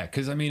Yeah,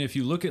 because I mean, if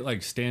you look at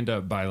like stand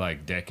up by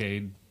like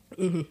decade,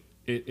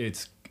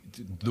 it's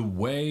the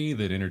way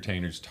that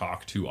entertainers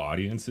talk to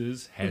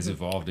audiences has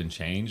evolved and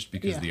changed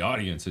because Yeah. the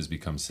audience has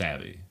become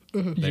savvy.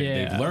 Yeah.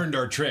 They've learned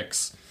our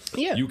tricks.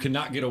 Yeah. You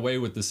cannot get away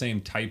with the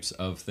same types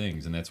of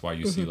things, and that's why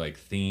you see like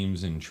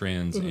themes and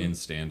trends in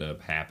stand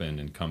up happen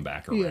and come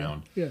back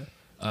around. Yeah.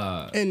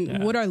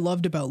 And what I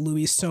loved about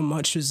Louis so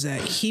much was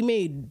that he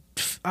made.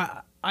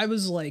 I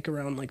was like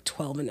around like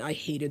 12 and I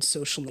hated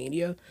social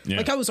media. Yeah.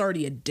 Like I was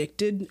already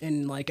addicted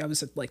and like I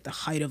was at like the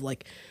height of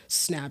like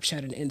Snapchat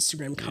and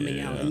Instagram coming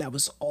out Yeah. and that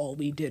was all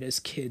we did as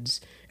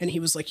kids. And he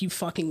was like, you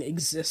fucking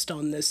exist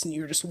on this and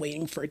you're just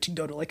waiting for it to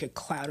go to like a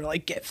cloud or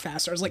like get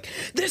faster. I was like,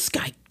 this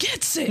guy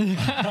gets it.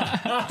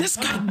 This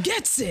guy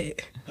gets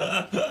it.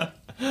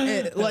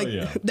 And, like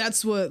yeah.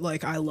 that's what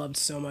like I loved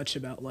so much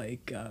about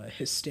like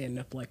his stand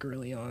up like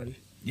early on.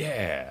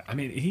 Yeah, I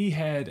mean, he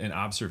had an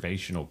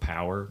observational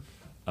power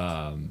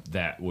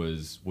that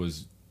was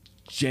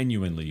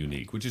genuinely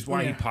unique, which is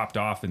why he Yeah. popped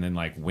off and then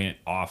like went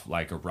off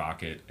like a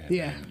rocket. And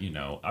Yeah. then, you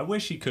know, I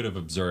wish he could have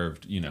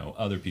observed, you know,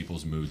 other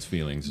people's moods,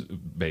 feelings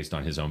based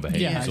on his own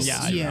behavior. Yeah, a little yeah,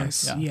 sooner.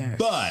 yes, yeah. yes.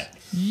 But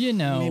You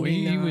know,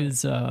 Maybe he not.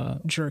 was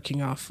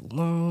Jerking off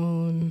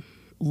alone.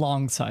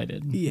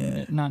 long-sighted.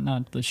 Yeah.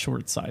 Not the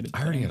short-sighted.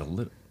 I already thing. had a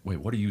little. Wait,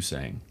 what are you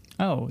saying?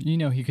 Oh, you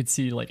know, he could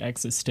see like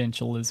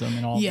existentialism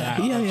and all Yeah,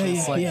 that. yeah,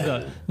 Just like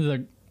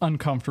the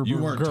uncomfortable You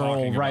weren't girl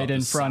talking right about in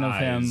the front of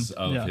him. size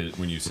of Yeah. his,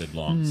 when you said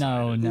long.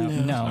 No, no,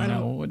 no, I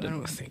no.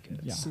 don't think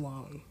it's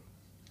long.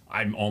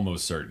 I'm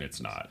almost certain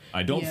it's not.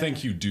 I don't Yeah.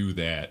 think you do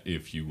that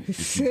if you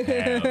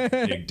have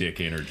big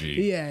dick energy.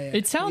 Yeah, yeah.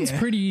 It sounds yeah.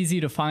 pretty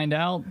easy to find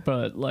out,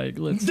 but like,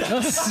 let's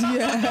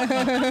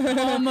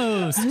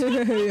almost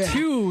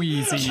too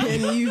easy.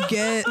 Can you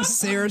get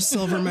Sarah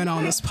Silverman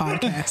on this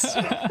podcast?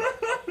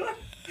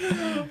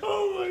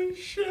 Holy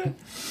shit.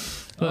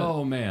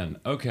 Oh man.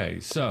 Okay,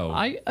 so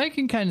I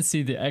can kind of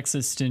see the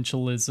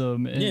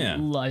existentialism and Yeah.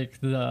 like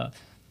the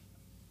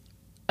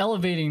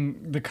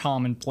elevating the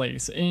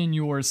commonplace in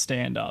your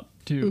stand-up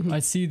too. I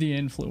see the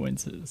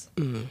influences.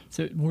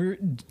 So were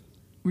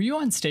you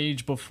on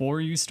stage before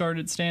you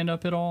started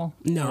stand-up at all?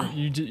 No. Or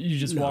you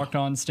just walked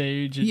on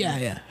stage? And Yeah,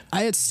 yeah.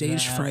 I had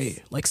stage That's-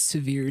 fright, like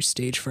severe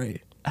stage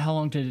fright, How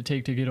long did it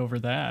take to get over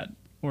that?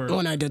 Or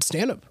when I did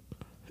stand up.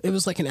 It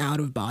was like an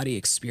out of body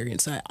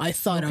experience. I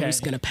thought I Okay.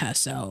 was going to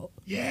pass out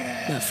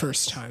that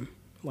first time.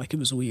 Like it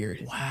was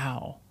weird.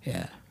 wow.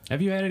 Yeah.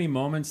 have you had any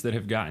moments that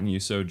have gotten you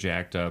so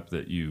jacked up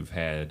that you've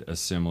had a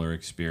similar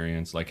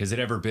experience? Like, has it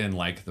ever been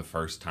like the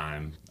first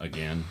time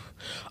again?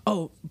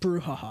 Oh,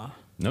 brouhaha.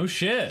 No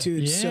shit.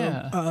 Dude,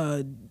 Yeah.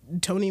 so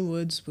Tony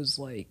Woods was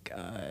like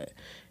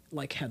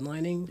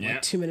headlining. Yeah.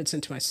 Like 2 minutes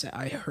into my set,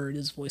 I heard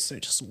his voice and I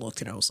just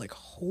looked and I was like,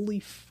 holy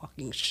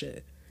fucking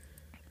shit.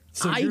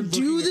 So I you're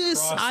do looking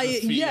this. across the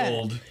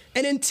field.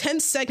 And in 10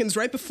 seconds,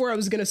 right before I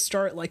was gonna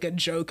start like a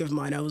joke of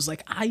mine, I was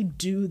like, I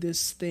do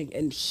this thing,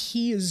 and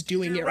he is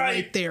doing it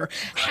right there.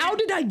 How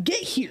did I get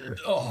here?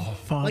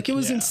 Fuck Like it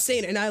was yeah.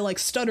 insane, and I like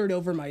stuttered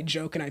over my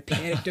joke, and I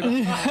panicked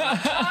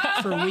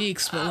about for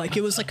weeks. But like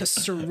it was like a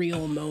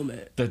surreal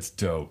moment. That's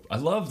dope. I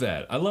love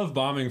that. I love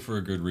bombing for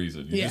a good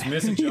reason. You just Yeah.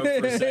 miss a joke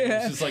for a second.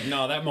 It's just like,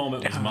 no, that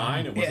moment was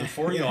mine. It wasn't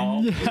for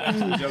y'all. We'll get to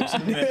the jokes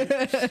in a minute.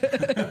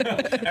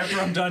 After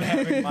I'm done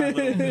having my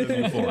little bit of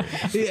euphoria.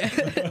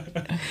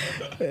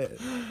 Yeah.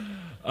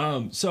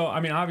 So, I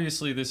mean,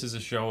 obviously, this is a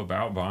show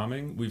about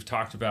bombing. We've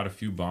talked about a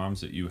few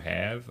bombs that you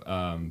have.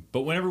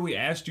 But whenever we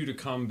asked you to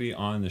come be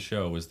on the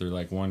show, was there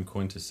like one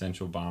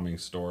quintessential bombing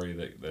story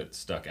that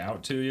stuck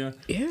out to you?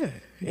 Yeah.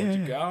 What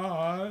you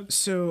got?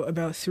 So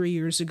about 3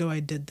 years ago, I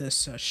did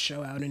this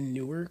show out in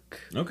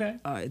Newark. Okay.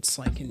 It's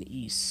like in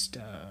East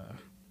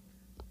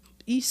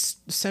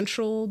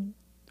Central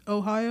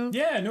Ohio.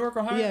 Yeah, Newark,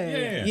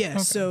 Ohio. Yeah.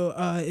 So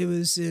it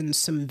was in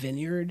some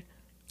vineyard.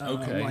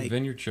 Okay, like-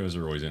 vineyard shows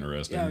are always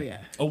interesting. Oh,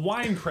 yeah. A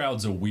wine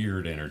crowd's a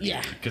weird energy.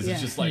 Yeah, Because yeah.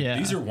 it's just like, Yeah.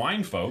 these are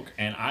wine folk,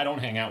 and I don't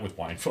hang out with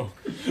wine folk.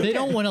 They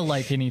don't want to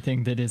like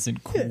anything that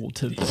isn't cool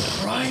to them.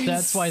 Right.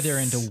 That's why they're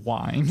into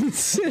wine.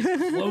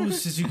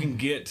 Close as you can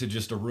get to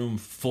just a room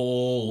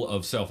full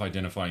of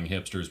self-identifying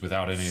hipsters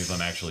without any of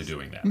them actually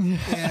doing that.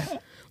 Yeah.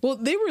 Well,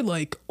 they were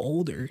like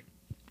older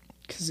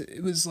because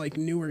it was like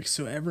Newark,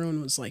 so everyone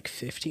was like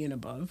 50 and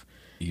above.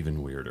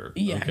 Even weirder.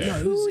 Yeah. Okay. No,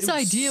 Whose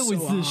idea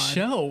was so this odd.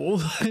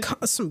 show?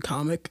 Some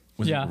comic.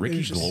 Was Yeah. it Ricky It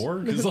was just-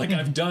 Glore? Because like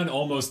I've done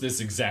almost this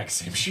exact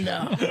same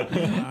show.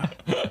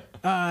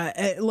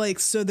 Like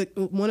so,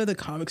 one of the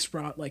comics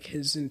brought like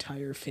his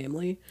entire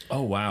family.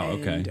 Oh wow.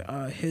 Okay.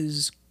 And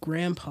his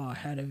grandpa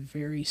had a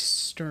very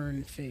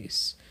stern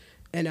face.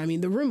 And I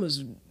mean, the room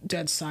was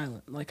dead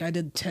silent. Like I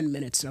did 10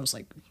 minutes and I was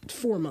like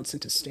 4 months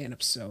into stand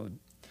up, so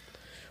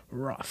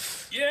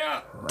rough.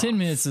 Yeah. 10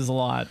 minutes is a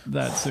lot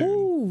that soon.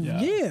 Ooh,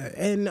 yeah.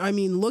 And I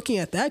mean, looking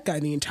at that guy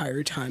the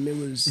entire time,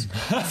 it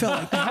felt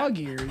like dog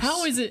ears.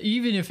 How is it,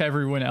 even if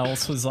everyone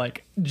else was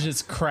like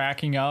just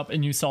cracking up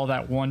and you saw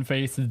that one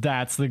face,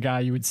 that's the guy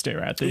you would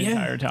stare at the Yeah.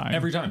 entire time?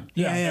 Every time.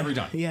 Yeah, Every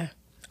time. Yeah.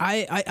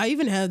 I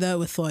even have that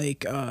with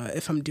like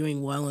if I'm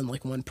doing well and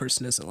like one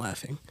person isn't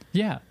laughing.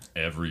 Yeah.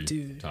 Every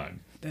Dude.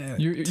 time.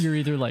 You're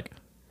either like,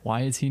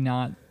 why is he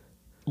not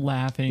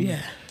laughing?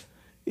 Yeah.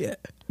 Yeah.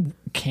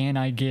 Can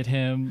I get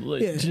him?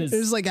 Like, Yeah. just- It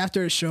was like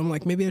after a show, I'm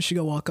like, maybe I should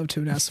go walk up to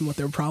him and ask them what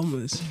their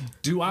problem is.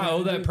 Do I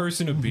owe that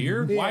person a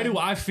beer? Why do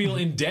I feel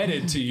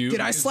indebted to you? Did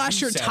I because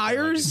slash you your sat there like a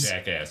tires?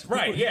 jackass.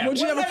 Right, yeah. What'd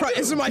you What have a did I problem?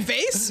 do? Is it my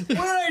face? What did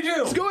I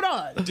do? What's going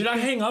on? Did I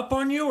hang up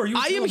on you? Or you?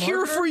 I am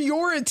here for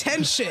your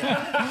attention.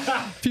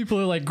 people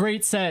are like,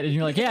 great set. And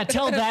you're like, yeah,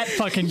 tell that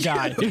fucking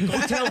guy. Go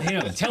tell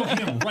him. Tell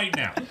him right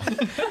now.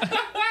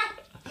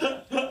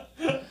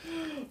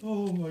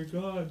 Oh my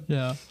god.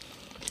 Yeah.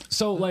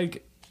 So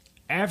like,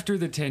 after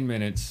the 10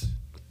 minutes,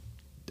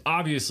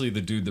 obviously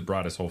the dude that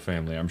brought his whole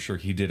family, I'm sure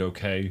he did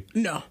okay.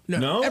 No,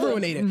 No?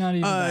 everyone ate it. Not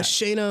even that.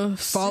 Shayna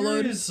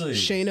followed. Seriously?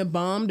 Shayna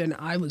bombed, and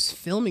I was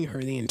filming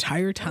her the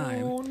entire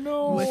time. Oh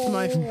no. With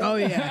my, oh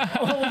yeah,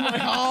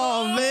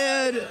 oh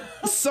man,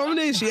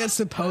 someday she has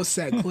to post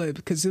that clip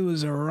because it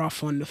was a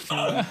rough one to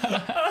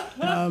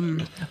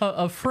film.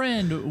 A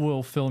friend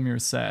will film your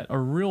set. A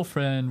real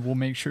friend will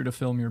make sure to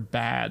film your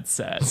bad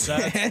set. That's the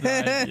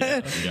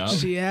idea. Yeah.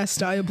 She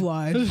asked, I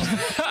obliged.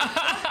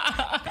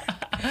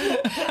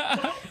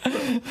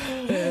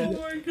 Oh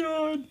my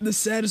god. The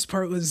saddest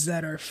part was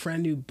that our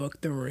friend who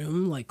booked the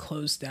room like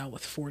closed out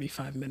with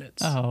 45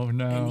 minutes. Oh And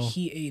no.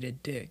 he ate a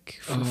dick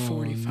for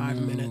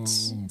 45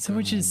 minutes. So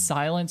which is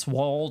silence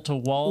wall to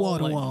wall? Wall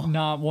to like, wall.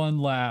 Not one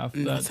laugh.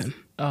 Nothing.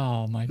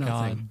 Oh my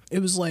god. It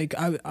was like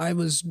I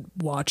was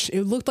watching.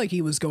 It looked like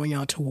he was going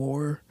out to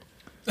war.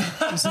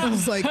 I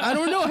was like, I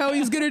don't know how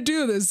he's gonna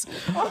do this,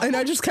 and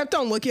I just kept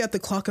on looking at the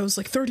clock. I was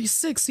like,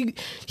 36.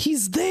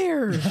 He's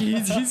there.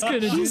 He's gonna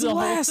do He's the whole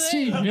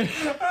lasting. thing.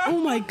 Oh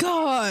my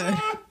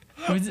god.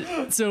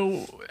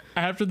 So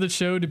after the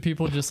show, did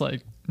people just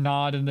like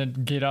nod and then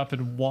get up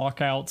and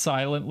walk out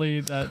silently?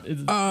 That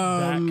is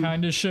that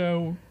kind of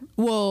show.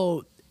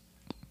 Well,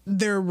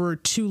 there were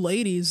two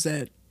ladies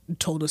that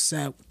told us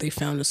that they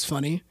found us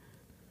funny.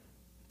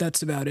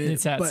 That's about it. They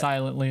sat But-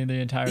 silently the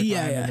entire time.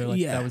 Yeah, and they're like,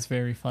 yeah. That was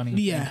very funny.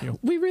 Yeah, Thank you.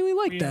 we really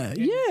liked that.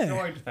 Yeah,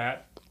 Enjoyed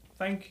that.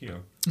 Thank you.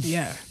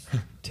 yeah.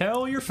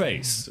 Tell your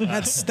face.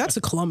 That's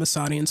a Columbus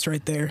audience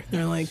right there.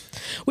 They're like,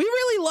 we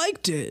really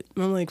liked it.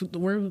 I'm like,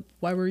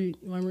 why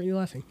weren't you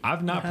laughing?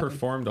 I've not happened?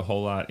 performed a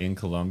whole lot in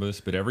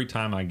Columbus, but every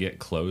time I get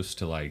close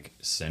to like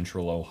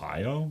Central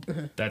Ohio,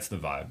 that's the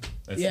vibe.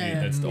 That's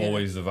Yeah, that's yeah.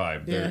 always the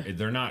vibe. Yeah.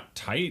 They're not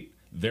tight.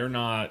 They're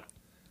not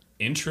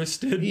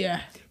interested.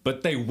 Yeah.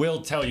 But they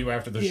will tell you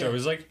after the Yeah. show.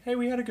 It's like, hey,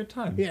 we had a good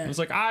time. Yeah. I was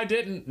like, I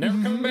didn't. Never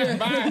come back.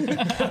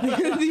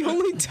 Bye. The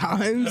only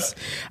times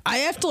I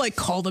have to like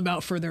call them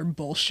out for their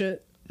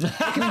bullshit. Like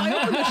if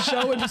I open the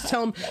show and just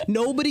tell them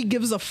nobody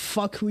gives a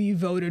fuck who you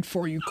voted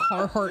for, you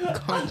Carhartt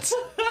cunt.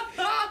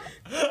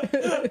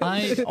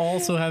 I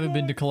also haven't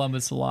been to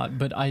Columbus a lot,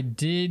 but I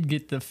did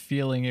get the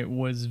feeling it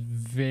was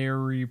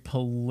very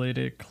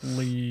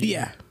politically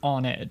Yeah.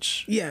 on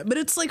edge. Yeah, but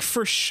it's like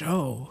for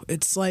show.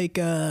 It's like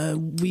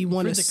we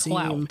want For to the seem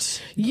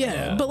clout.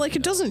 Yeah, but like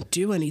it doesn't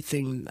do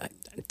anything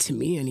to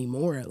me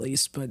anymore, at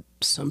least. But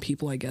some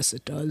people, I guess,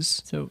 it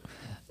does. So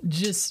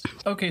just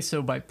okay,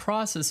 so by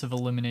process of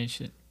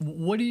elimination,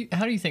 how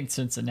do you think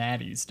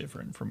Cincinnati's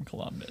different from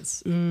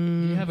Columbus? Do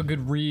you have a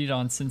good read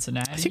on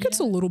Cincinnati? I think it's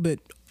a little bit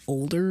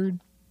older,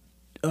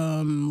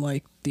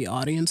 like the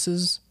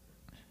audiences,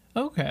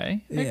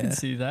 okay. I Yeah. can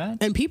see that.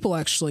 and people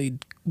actually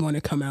want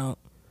to come out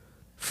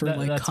for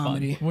like That's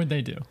comedy. fun when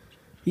they do.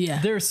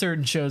 Yeah, There are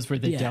certain shows where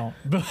they Yeah. don't,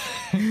 but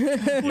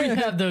we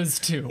have those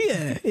too.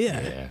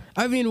 yeah.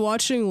 I mean,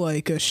 watching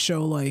like a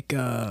show like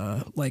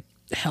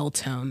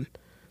Helltown,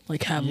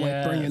 like have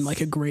like bring in Yes.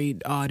 like a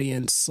great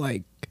audience,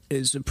 like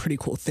is a pretty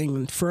cool thing.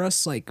 And for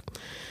us, like,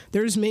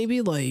 there's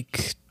maybe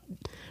like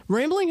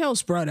Rambling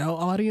House brought out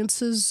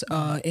audiences.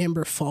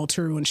 Amber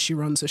Falter, when she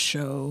runs a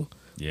show,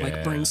 like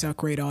Yeah. brings out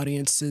great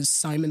audiences.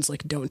 Simon's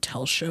like Don't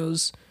Tell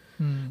shows,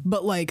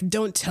 but like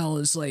Don't Tell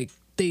is like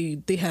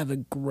they have a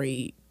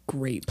great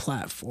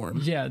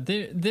platform. Yeah,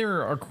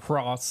 they're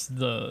across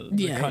the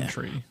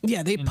country.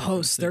 Yeah, they in different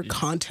post their cities.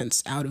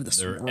 contents out of this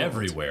They're world.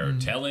 everywhere,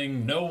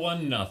 telling no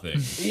one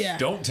nothing. Yeah.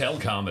 Don't tell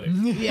comedy.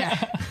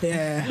 Yeah,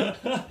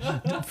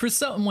 yeah. For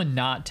someone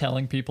not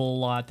telling people a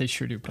lot, they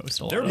sure do post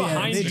a lot. They're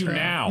behind they you do.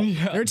 now.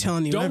 They're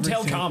telling you Don't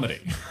tell everything.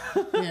 comedy.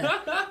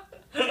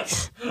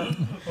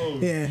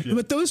 Yeah,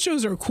 but those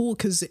shows are cool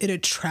because it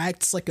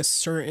attracts like a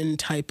certain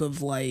type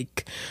of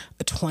like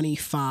a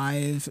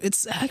 25.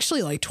 It's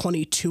actually like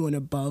 22 and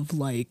above,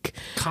 like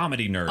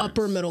Comedy nerds.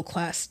 upper middle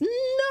class.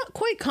 Not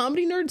quite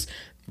comedy nerds.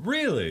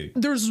 Really?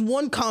 There's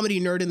one comedy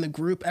nerd in the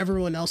group.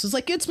 Everyone else is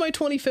like, it's my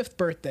 25th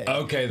birthday.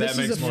 Okay, that this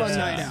makes is a more fun sense.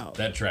 night out.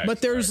 That tracks.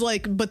 But there's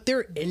Right. but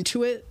they're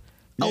into it.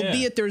 Yeah.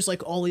 Albeit there's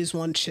like always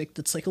one chick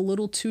that's like a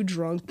little too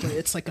drunk, but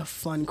it's like a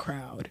fun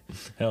crowd.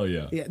 Hell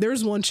yeah. Yeah, there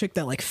was one chick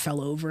that like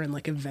fell over in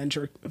like a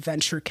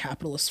venture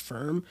capitalist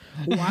firm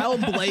while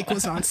Blake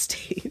was on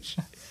stage.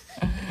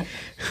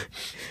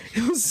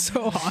 It was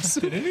so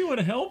awesome. Did anyone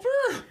help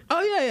her?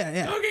 Oh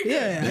yeah. Okay, good.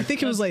 Yeah. I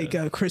think it was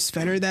like Chris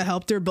Fenner that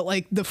helped her. But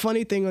like the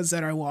funny thing was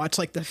that I watched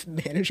like the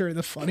manager of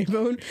the Funny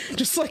Bone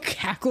just like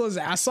cackle his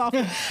ass off.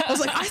 I was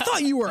like, I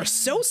thought you were a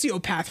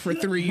sociopath for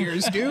 3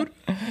 years, dude.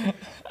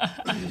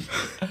 I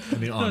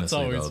mean, honestly,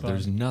 always though, fun.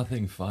 there's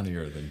nothing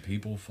funnier than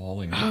people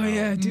falling Oh out.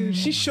 yeah, dude.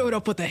 She showed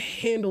up with a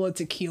handle of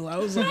tequila. I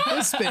was like,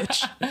 this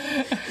bitch.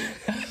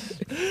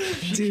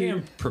 She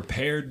came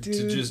prepared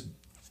to just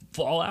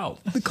fall out.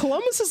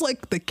 Columbus is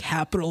like the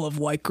capital of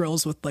white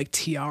girls with like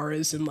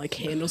tiaras and like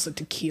handles of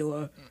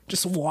tequila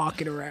just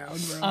walking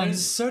around, bro.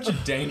 It's such a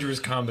dangerous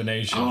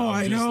combination Oh, of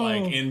I just know.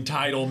 like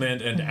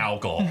entitlement and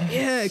alcohol.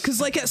 Yeah, because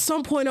like at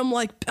some point I'm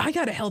like, I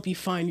gotta help you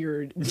find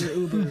your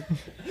Uber.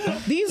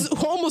 These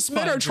homeless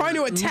men are trying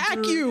to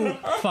attack you.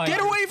 Find Get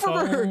your away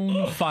from her.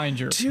 phone, Find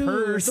your Dude,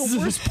 purse. the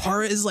worst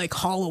part is like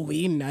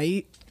Halloween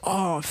night.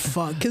 Oh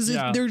fuck, because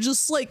Yeah. they're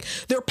just like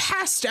they're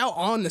passed out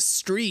on the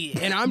street,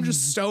 and I'm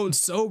just stone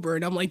sober,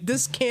 and I'm like,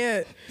 this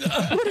can't.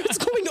 What is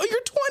going on?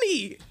 You're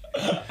 20.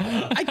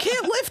 I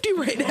can't lift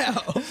you right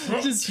now.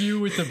 Just you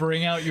with the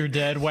bring out your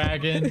dead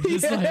wagon.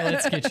 Just like,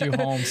 let's get you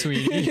home,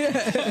 sweetie.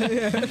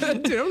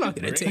 Dude, I'm not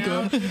gonna take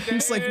you.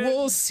 It's like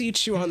we'll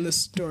seat you on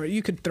this door.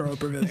 You could throw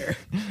up over there.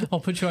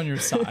 I'll put you on your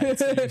side.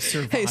 So you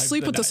survive Hey,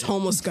 sleep the with this night.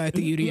 homeless guy at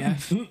the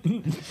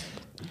UDF.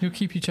 You'll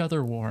keep each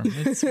other warm.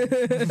 It's,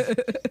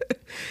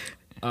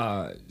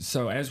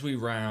 So as we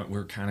round,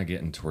 we're kind of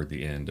getting toward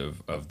the end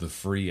of the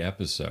free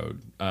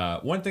episode.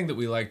 One thing that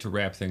we like to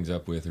wrap things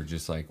up with are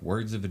just like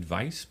words of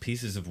advice,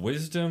 pieces of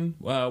wisdom.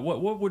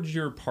 What would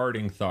your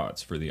parting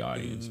thoughts for the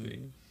audience be?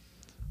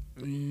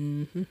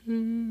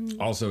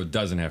 Also, it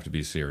doesn't have to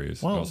be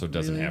serious. Whoa, it also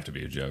doesn't really? have to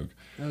be a joke.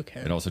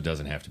 Okay. It also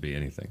doesn't have to be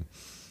anything.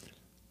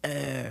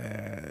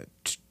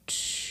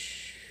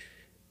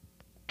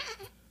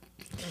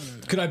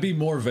 Could I be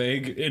more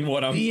vague in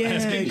what I'm Yeah,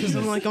 asking? because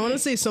I'm like, I want to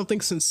say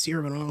something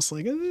sincere, but I was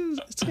like,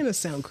 it's gonna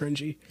sound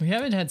cringy. we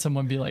haven't had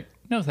someone be like,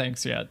 no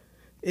thanks yet.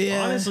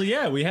 Yeah. Honestly,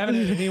 yeah, we haven't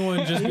had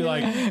anyone just be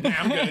like, nah,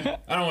 I'm good.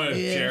 I don't want to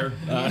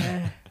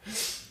share.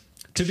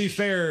 To be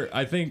fair,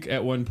 I think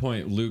at one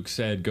point Luke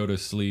said, "Go to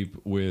sleep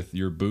with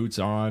your boots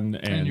on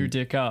And your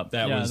dick up.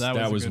 That Yeah, was that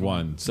that was a was good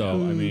one. So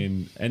I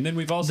mean, and then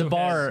we've also The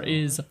bar had-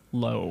 is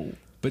low.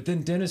 But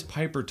then Dennis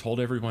Piper told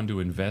everyone to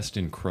invest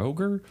in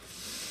Kroger.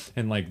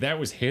 And like that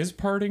was his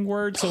parting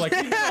word. So like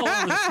we went all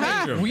over the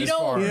spectrum We as don't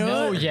far as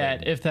know everything.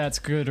 yet if that's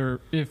good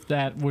or if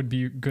that would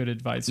be good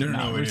advice or No,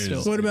 not. no, We're it still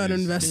is. What about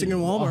investing in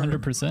Walmart?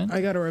 100%. I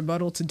got a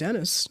rebuttal to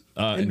Dennis.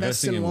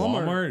 Investing in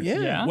Walmart? Yeah.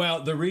 Yeah.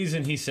 Well, the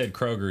reason he said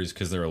Kroger is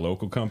because they're a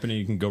local company.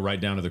 You can go right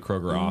down to the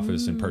Kroger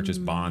office and purchase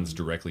bonds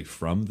directly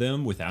from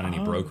them without any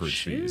brokerage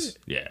shit. fees.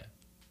 Yeah.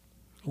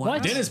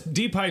 What? Dennis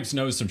D Pipes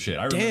knows some shit.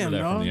 I remember Damn, that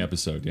from dog. the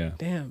episode. Yeah.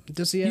 Damn.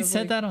 Does he have He said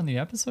like, that on the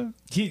episode?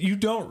 You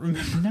don't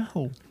remember?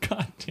 No.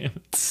 God damn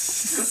it.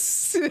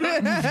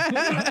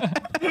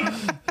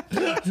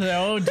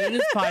 Oh,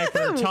 Dennis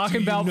Piper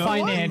talking about You know what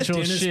financial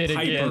Dennis shit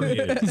Piper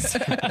again. is?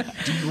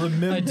 Do you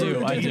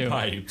remember I D do.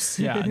 Pipes?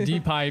 Yeah, D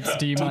pipes,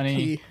 D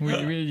money.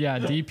 Yeah,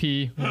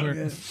 DP.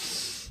 We're,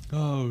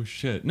 Oh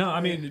shit. No,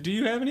 I mean, do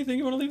you have anything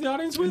you want to leave the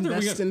audience with?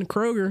 invest in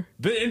Kroger?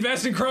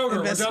 Invest in Kroger.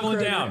 Invest in We're doubling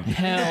Kroger. down.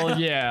 hell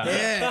yeah.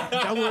 Yeah,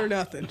 double or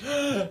nothing.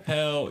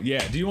 Hell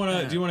yeah. Do you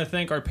want to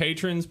thank our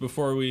patrons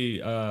before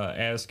we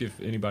ask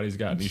if anybody's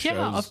got any shows?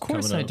 Yeah, of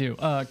course coming I up?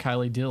 do.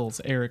 Kylie Dills,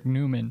 Eric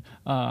Newman,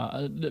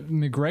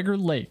 McGregor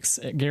Lakes,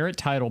 Garrett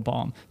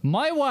Teitelbaum,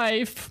 my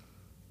wife.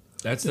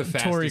 That's the Tori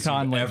fastest you've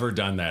Conley. ever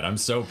done that. I'm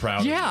so proud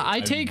of you. Yeah,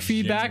 I take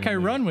feedback. I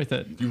run with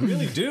it. You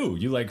really do.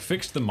 You like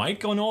fixed the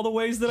mic on all the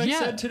ways that I Yeah.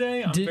 said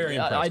today. I'm very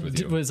impressed with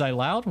you. Was I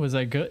loud? Was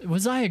I good?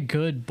 Was I a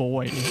good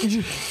boy?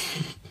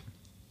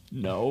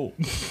 No.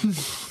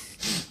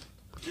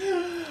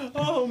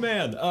 Oh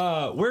man,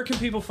 where can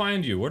people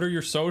find you? What are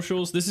your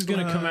socials? This is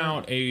going to come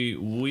out a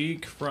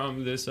week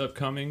from this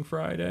upcoming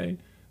Friday.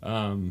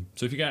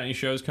 So if you got any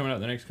shows coming out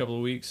the next couple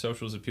of weeks,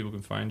 socials that people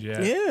can find you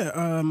at.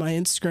 Yeah, my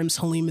Instagram's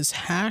Halima's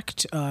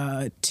Hacked.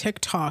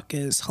 TikTok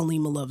is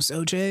Halima Loves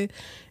OJ,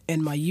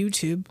 and my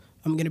YouTube.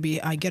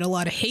 I get a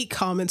lot of hate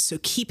comments, so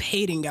keep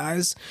hating,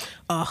 guys.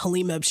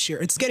 Halima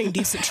Abshir. It's getting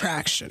decent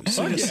traction.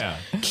 So Fuck just yeah.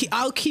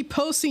 I'll keep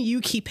posting,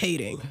 you keep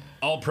hating.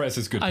 All press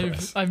is good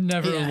press. I've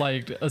never Yeah.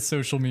 liked a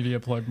social media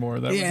plug more.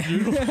 That was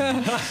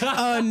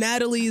Yeah.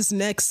 Natalie's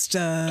next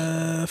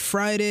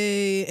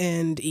Friday,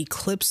 and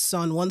Eclipse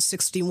on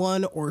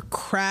 161 or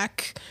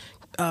Crack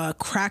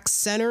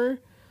Center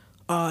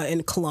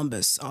in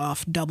Columbus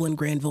off Dublin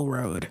Granville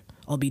Road.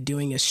 I'll be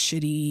doing a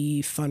shitty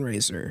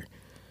fundraiser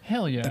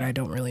hell yeah. that I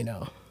don't really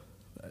know.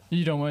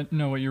 You don't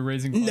know what you're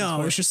raising funds No,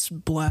 for? it's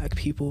just black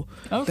people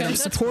Okay, that I'm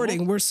that's supporting.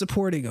 cool. We're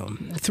supporting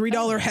them.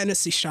 $3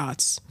 Hennessy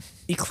shots.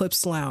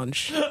 Eclipse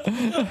Lounge.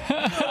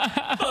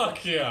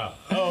 Fuck yeah.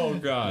 Oh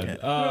god.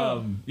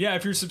 Yeah,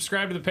 if you're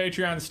subscribed to the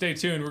Patreon, stay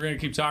tuned. We're going to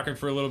keep talking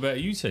for a little bit.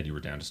 You said you were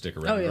down to stick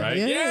around, Oh, yeah. right?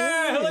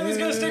 Yeah. Helena's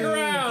going to stick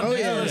around. Oh,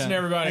 yeah. Listen, Yeah.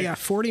 everybody. I got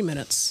 40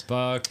 minutes.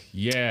 Fuck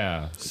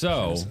yeah.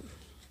 So,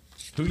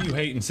 who you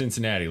hate in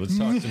Cincinnati? Let's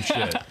talk some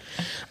shit.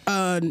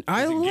 I like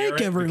Garrett,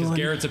 because everyone.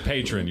 Garrett's a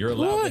patron. You're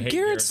allowed to What? hate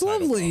Garrett's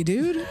Garrett lovely,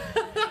 dude.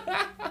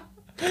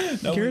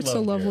 Teitelbaum. No, we Garrett's a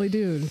love lovely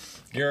Garrett. dude.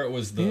 Garrett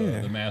was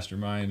the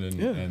mastermind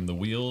and the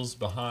wheels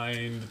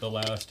behind the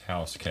last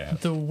house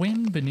cat. The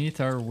wind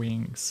beneath our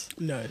wings.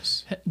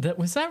 Nice.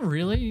 Was that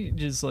really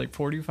just like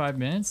 45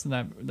 minutes?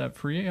 That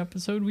free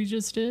episode we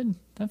just did?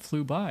 That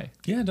flew by.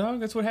 Yeah, dog.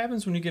 That's what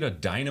happens when you get a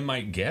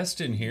dynamite guest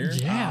in here.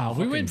 Yeah,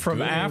 we went from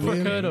good.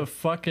 Africa to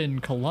fucking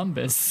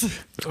Columbus.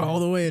 All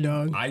the way,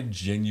 dog. I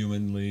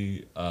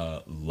genuinely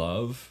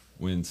love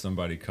when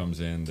somebody comes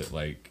in that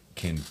like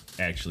can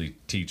actually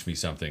teach me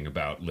something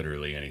about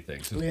literally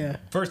anything. So Yeah.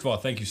 First of all,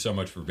 thank you so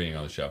much for being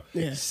on the show.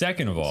 Yeah.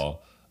 Second of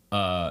all,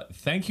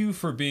 thank you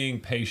for being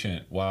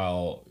patient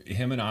while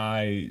him and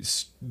I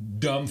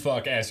dumb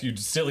fuck ask you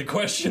silly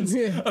questions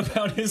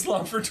about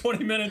Islam for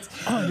 20 minutes.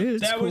 Oh,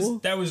 dude, it's cool.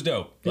 That was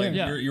dope. Like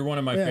Yeah. you're one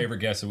of my favorite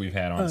guests that we've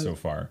had on so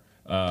far.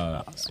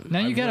 Now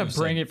you gotta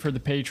bring it for the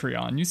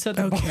Patreon. You said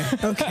the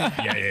Okay.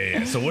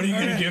 Yeah. So what are you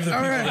gonna give the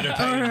people that are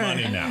paying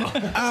money now?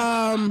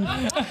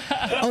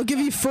 I'll give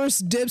you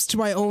first dibs to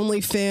my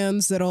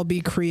OnlyFans that I'll be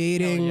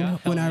creating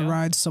when I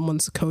ride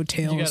someone's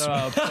coattails.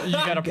 you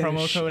got a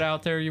promo code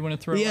out there you want to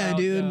throw Yeah, out?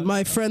 dude.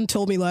 My friend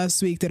told me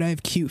last week that I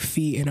have cute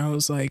feet, and I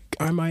was like,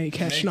 I might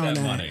catch Make on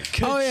that that. money.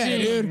 Oh yeah,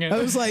 Ka-ching. dude. I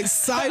was like,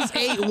 size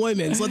 8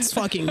 women's. Let's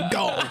fucking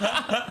go.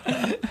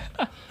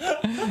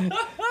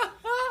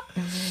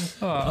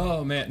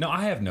 Oh man, no,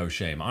 I have no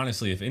shame.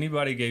 Honestly, if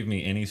anybody gave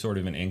me any sort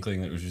of an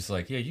inkling that was just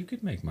like, yeah, you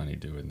could make money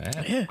doing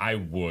that, I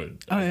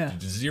would. Oh, yeah.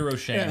 Zero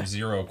shame,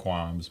 zero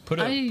qualms. Put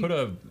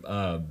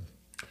a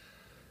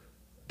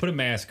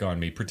mask on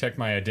me, protect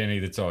my identity.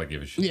 That's all I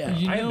give a shit. Yeah. about.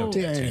 You I have no know-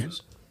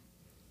 tattoos.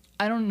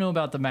 I don't know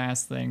about the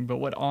mask thing, but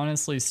what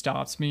honestly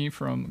stops me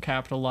from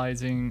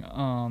capitalizing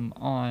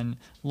on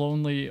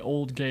lonely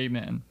old gay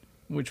men,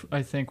 which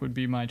I think would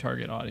be my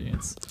target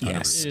audience,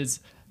 Yes. is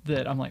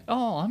that I'm like,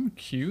 oh, I'm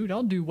cute,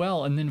 I'll do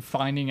well, and then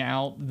finding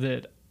out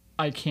that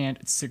I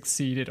can't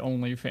succeed at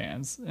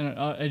OnlyFans, and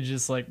I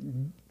just like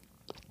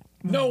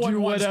No one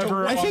do wants to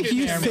whatever. I think fucking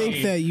you marry think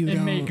me. that you and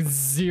don't. make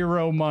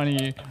zero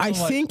money. I I'm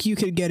like, think you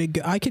could get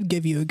I could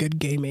give you a good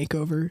gay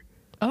makeover.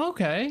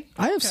 okay,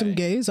 I have some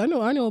gays. I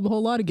know a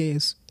whole lot of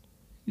gays.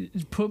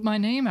 put my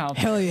name out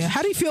there Hell yeah.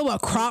 How do you feel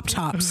about crop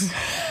tops?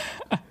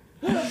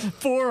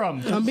 for them.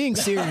 I'm being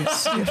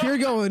serious. If you're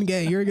going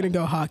gay, you're gonna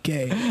go hot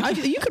gay.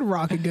 You could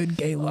rock a good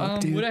gay look,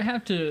 dude. Would I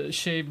have to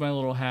shave my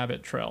little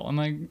habit trail? Am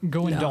I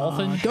going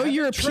dolphin? Go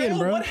European, Trail,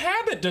 bro. what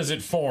habit does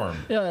it form?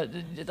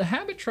 The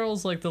habit trail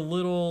is like the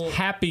little.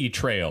 Happy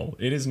trail.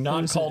 It is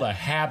not called a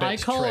habit I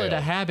call trail. it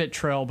a habit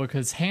trail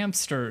because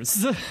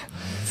hamsters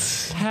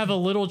have a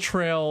little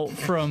trail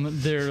from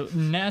their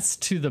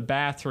nest to the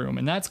bathroom,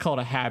 and that's called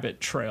a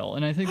habit trail.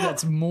 And I think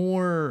that's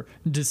more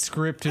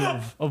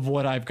descriptive of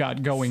what I've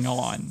got going on.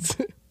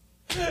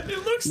 It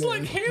looks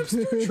like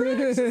hamster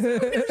tracks.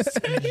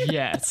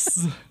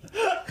 Yes.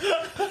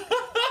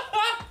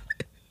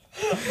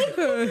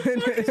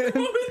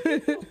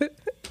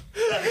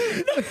 How have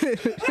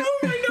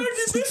I known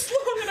you this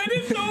long and I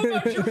didn't know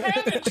about your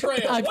habit trail?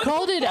 I've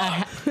called it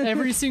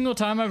every single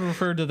time I've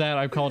referred to that,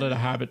 I've called it a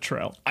habit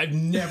trail. I've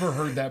never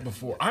heard that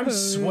before. I'm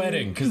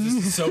sweating because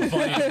this is so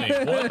funny to me.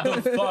 What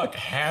the fuck?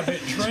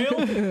 Habit trail?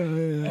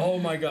 Oh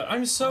my god.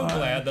 I'm so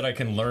glad that I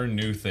can learn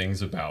new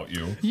things about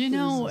you. You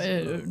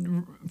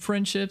know,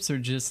 friendships are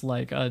just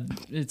like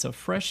it's a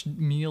fresh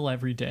meal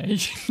every day.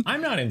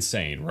 I'm not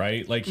insane,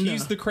 right? Like,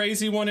 he's the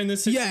crazy one in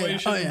this Yeah,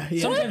 situation. Oh yeah.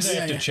 Yeah. Sometimes I yeah,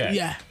 have to yeah, check.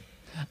 Yeah.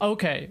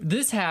 Okay,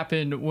 this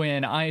happened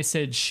when I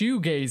said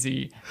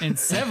shoegazy, and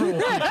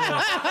several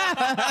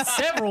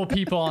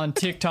people on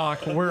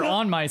TikTok were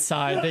on my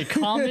side. They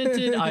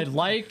commented, I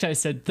liked, I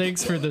said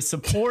thanks for the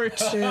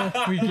support.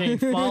 We gained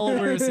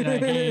followers and I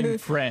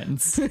gained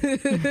friends. Somehow,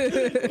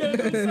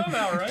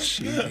 right?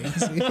 You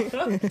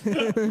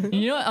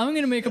know what? I'm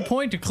gonna make a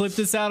point to clip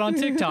this out on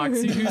TikTok.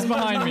 See who's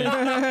behind me.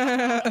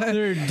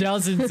 There are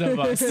dozens of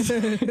us.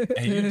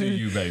 Hey, you do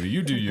you, baby.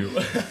 You do you.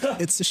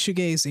 It's a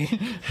shoegazy.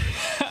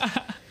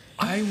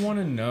 I want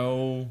to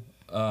know.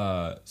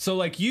 So,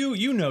 like,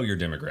 you know your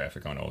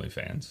demographic on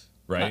OnlyFans,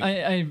 right?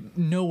 I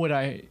know what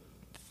I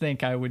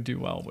think I would do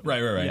well with.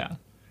 Right. Yeah.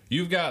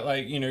 You've got,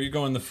 like, you're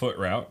going the foot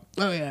route.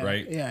 Oh yeah.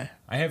 Right? Yeah.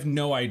 I have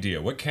no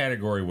idea. What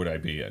category would I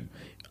be in?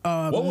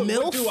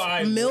 What do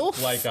I look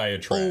like I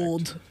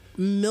attract?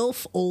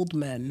 MILF old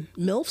men.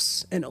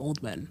 MILFs and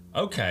old men.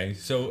 Okay,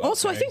 so...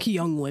 Also, I okay. think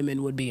young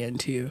women would be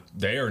into.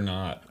 They are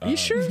not. You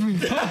sure?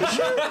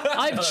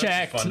 I've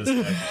checked. Fun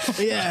to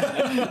say.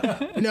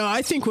 Yeah. No,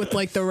 I think with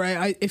like the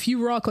right, if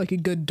you rock like a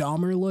good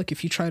Dahmer look,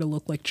 if you try to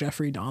look like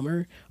Jeffrey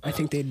Dahmer, I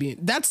think they'd be.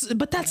 That's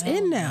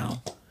in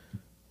now.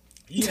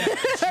 Yeah.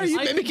 Are you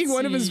I could mimicking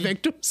one of his see-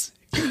 victims?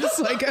 Just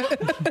like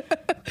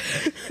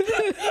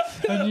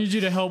I need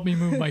you to help me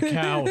move my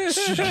couch.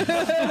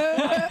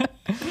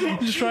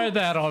 Just try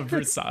that on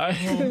for size.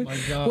 Oh my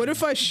god. what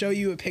if I show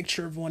you a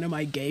picture of one of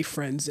my gay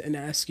friends and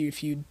ask you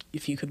if you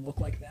could look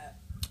like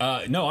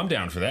that? No, I'm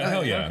down for that.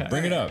 Hell yeah. okay.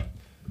 Bring it up.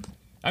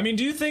 I mean,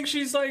 do you think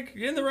she's, like,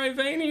 in the right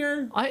vein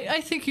here?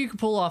 I think you could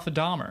pull off a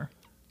Dahmer.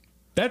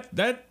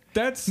 That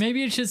That's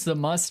Maybe it's just the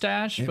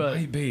mustache, it but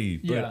might be,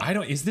 but yeah. I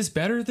don't. Is this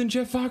better than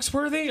Jeff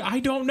Foxworthy? I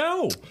don't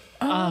know.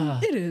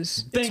 It is.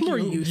 It's Thank more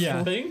you. youthful.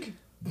 Yeah. Think?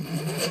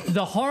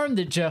 the harm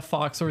that Jeff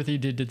Foxworthy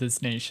did to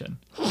this nation,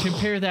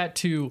 compare that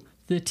to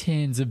the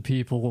tens of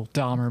people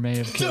Dahmer may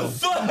have killed.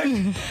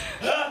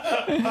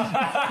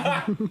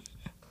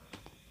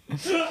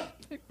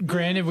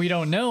 Granted, we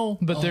don't know,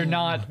 but they're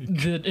not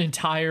the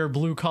entire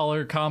blue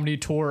collar comedy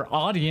tour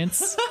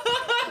audience.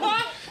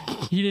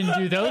 He didn't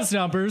do those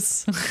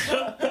numbers.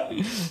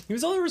 He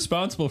was only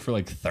responsible for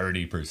like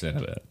 30%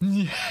 of it.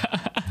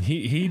 Yeah.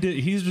 He did.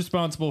 He's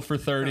responsible for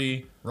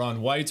 30.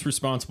 Ron White's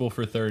responsible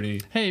for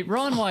 30. Hey,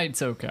 Ron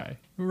White's okay.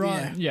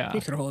 Yeah.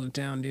 He could hold it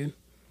down, dude.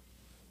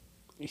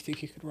 You think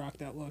he could rock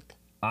that look?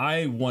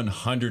 I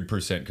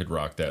 100% could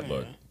rock that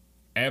look.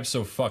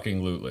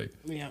 Abso-fucking-lutely.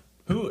 Yeah.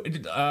 Who?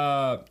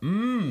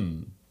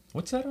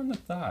 What's that on the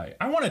thigh?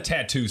 I want a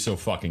tattoo so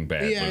fucking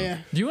bad. Yeah, Luke. yeah.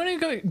 Do you want to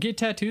go get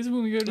tattoos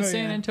when we go to Oh,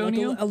 San yeah.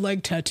 Antonio? Like a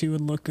leg tattoo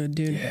would look good,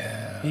 dude.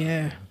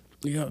 Yeah.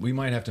 Yeah. We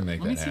might have to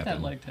make Let me that see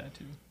happen. that leg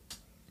tattoo.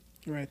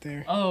 Right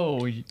there.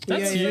 Oh,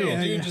 that's Yeah, you.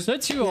 yeah, yeah.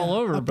 That's you all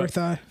over. Upper But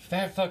thigh.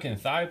 That fucking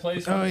thigh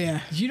place. Oh,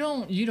 yeah. you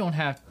don't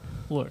have.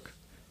 Look,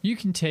 you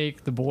can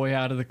take the boy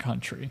out of the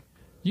country.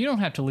 You don't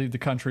have to leave the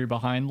country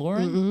behind,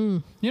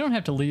 Lauren. You don't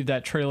have to leave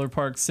that trailer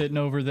park sitting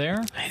over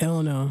there.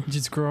 Hell no.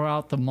 Just grow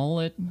out the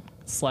mullet,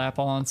 slap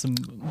on some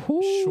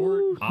Ooh,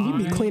 short He'd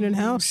be cleaning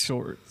house.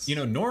 shorts. You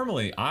know,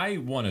 normally I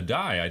want to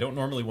die. I don't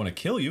normally want to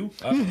kill you.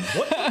 What the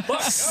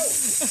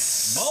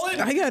fuck? No. Mullet?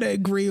 I gotta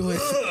agree with.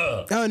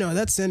 Oh no,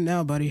 that's in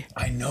now, buddy.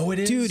 I know it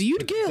is. Dude, you'd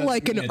but get doesn't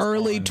like mean an it's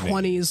early on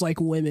me. 20s like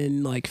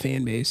women like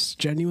fan base.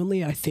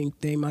 Genuinely, I think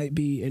they might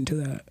be into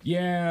that.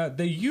 Yeah,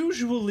 they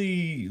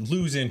usually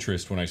lose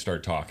interest when I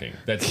start talking.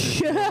 That's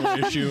the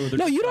normal issue. They're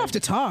No, just you don't like, have to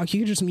talk. You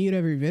can just mute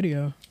every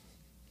video.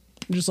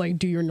 Just like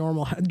do your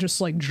normal,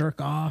 just like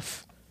jerk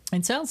off.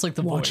 It sounds like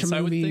the Watch a voice.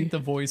 I would movie. think the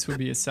voice would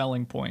be a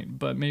selling point,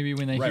 but maybe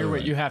when they Right, hear what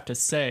right. you have to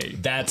say,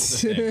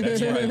 That's the thing. That's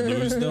where I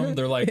lose them.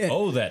 They're like,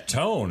 oh, that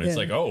tone. It's Yeah.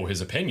 like, oh,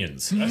 his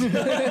opinions.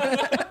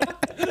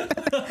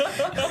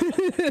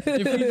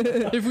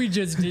 if we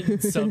just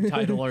didn't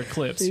subtitle our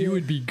clips, you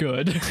would be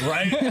good.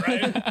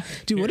 right.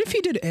 Dude, what if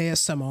you did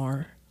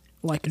ASMR?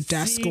 Like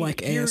desk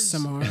like here's-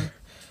 ASMR.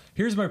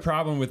 Here's my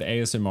problem with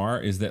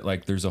ASMR is that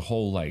like there's a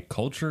whole like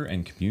culture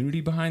and community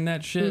behind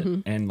that shit.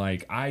 And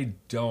like I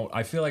feel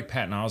like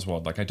Patton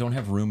Oswalt, like I don't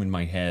have room in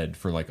my head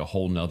for like a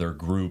whole nother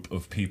group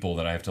of people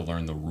that I have to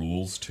learn the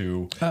rules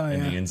to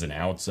and the ins and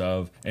outs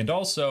of. And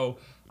also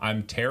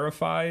I'm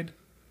terrified.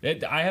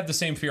 I have the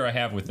same fear I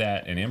have with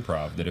that in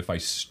improv, that if I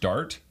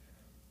start,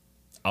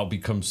 I'll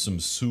become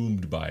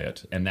subsumed by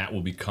it, and that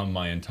will become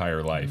my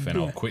entire life, and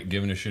I'll quit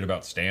giving a shit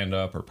about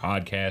stand-up or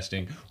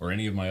podcasting or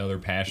any of my other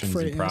passions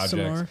For and projects.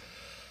 ASMR.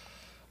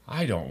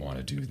 I don't want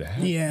to do that.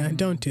 Yeah,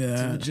 don't do It's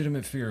a that.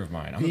 legitimate fear of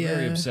mine. I'm a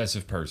very Yeah.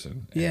 obsessive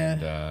person. Yeah.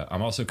 And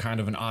I'm also kind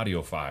of an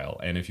audiophile.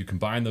 And if you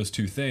combine those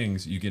two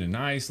things, you get a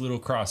nice little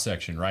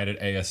cross-section right at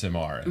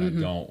ASMR, and I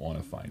don't want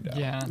to find out.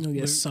 Yeah, You'll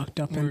get sucked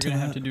up we're into gonna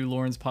have that. to do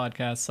Lauren's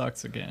podcast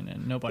sucks again,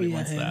 and nobody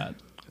wants Yeah. that.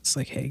 It's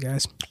like, hey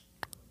guys.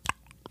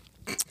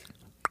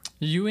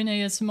 You an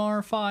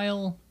ASMR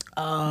file? Is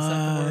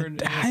that the word?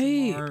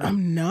 ASMR?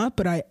 I'm not,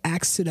 but I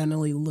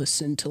accidentally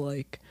listened to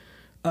like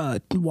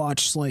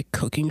watch like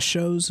cooking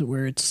shows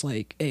where it's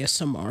like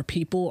ASMR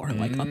people are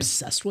like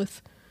obsessed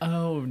with.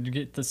 Oh, you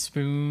get the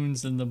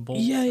spoons and the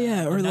bowls. Yeah,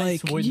 yeah, or a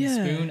nice like, wooden yeah.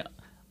 spoon.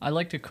 I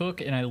like to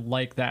cook, and I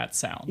like that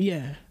sound.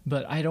 Yeah.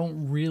 But I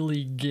don't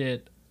really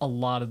get a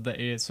lot of the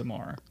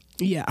ASMR.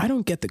 Yeah, I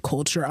don't get the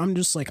culture. I'm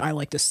just like, I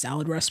like the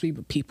salad recipe,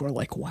 but people are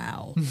like,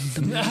 wow.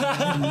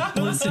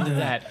 Listen to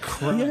that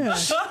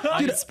crunch.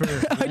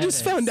 Iceberg. I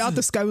just found out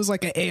this guy was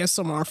like an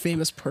ASMR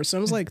famous person.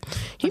 I was like,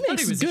 he thought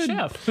makes he was a good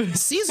chef.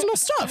 seasonal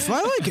stuff.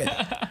 I like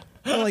it.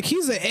 I'm like,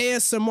 he's an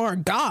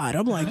ASMR god.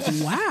 I'm like,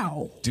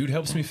 wow. Dude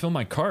helps me fill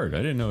my card. I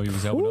didn't know he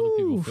was helping other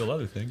people Ooh. fill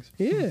other things.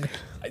 Yeah.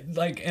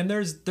 And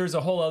there's a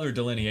whole other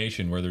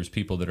delineation where there's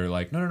people that are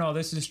like, no,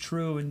 this is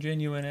true and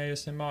genuine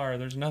ASMR.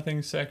 There's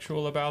nothing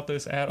sexual about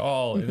this at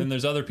all. And then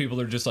there's other people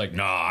that are just like,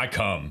 nah, I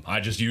come.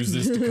 I just use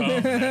this to come.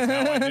 And that's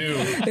how I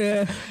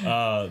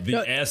do.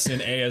 The S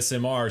in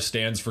ASMR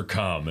stands for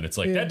come, and it's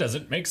like that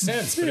doesn't make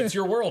sense, but it's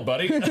your world,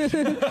 buddy.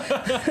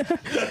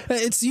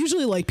 It's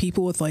usually like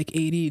people with like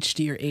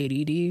ADHD or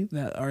ADD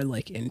that are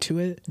like into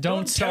it.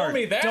 Don't tell start.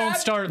 me that. Don't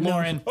start,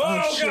 Lauren.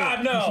 Oh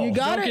God, no! You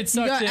got Don't it? get You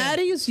sucked got in.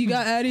 Addies? You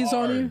got Addies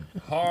on you?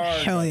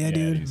 Hard. Hell yeah,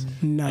 dude.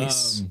 Addies.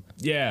 Nice.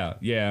 Yeah.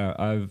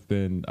 I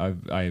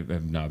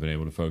have not been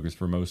able to focus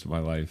for most of my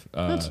life.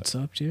 That's what's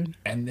up, dude.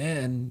 And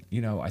then,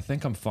 I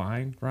think I'm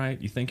fine,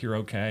 right? You think you're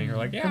okay. You're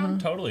like, yeah, I'm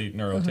totally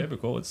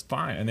neurotypical. It's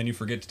fine. And then you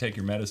forget to take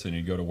your medicine and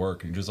you go to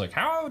work and you're just like,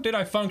 how did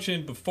I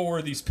function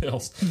before these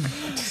pills?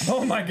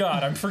 Oh my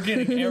God, I'm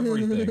forgetting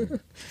everything.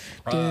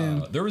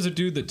 There was a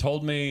dude that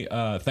told me,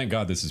 thank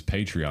God this is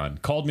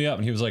Patreon, called me up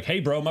and he was like,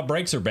 hey bro, my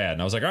brakes are bad.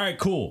 And I was like, all right,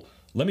 cool.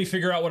 Let me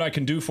figure out what I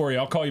can do for you.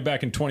 I'll call you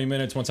back in 20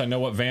 minutes once I know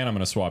what van I'm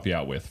going to swap you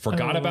out with.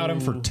 Forgot about him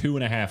for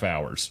 2.5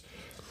 hours.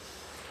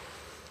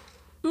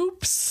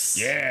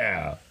 Oops.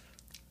 Yeah.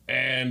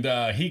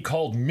 And he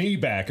called me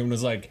back and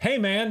was like, hey,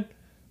 man,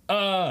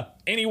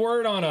 any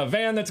word on a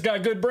van that's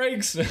got good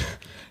brakes? I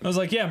was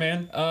like, yeah,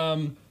 man.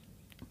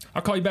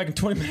 I'll call you back in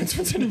 20 minutes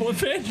once I know what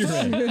van you're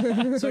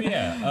in. So,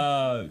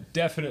 yeah,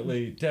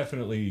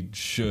 definitely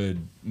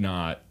should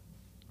not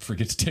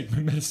forget to take my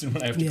medicine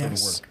when I have to go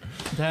to work.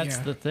 That's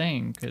Yeah. the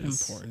thing,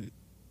 because Important.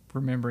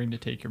 remembering to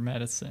take your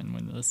medicine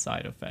when the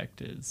side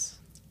effect is...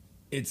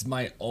 It's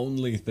my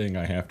only thing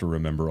I have to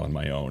remember on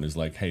my own is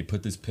like, hey,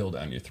 put this pill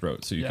down your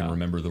throat so you can Yeah.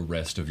 remember the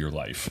rest of your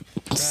life.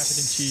 Wrap it in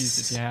cheese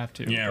if you have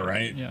to. Yeah,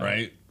 right, Yeah.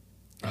 right.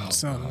 Oh,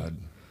 So- God.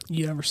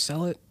 You ever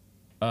sell it?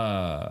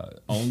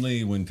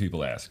 Only when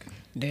people ask.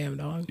 Damn,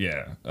 dog.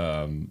 Yeah.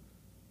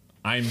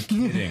 I'm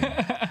kidding.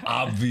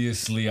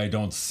 Obviously, I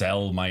don't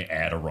sell my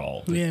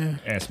Adderall. Yeah.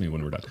 Ask me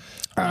when we're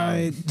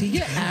done. Do you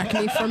get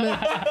acne from it?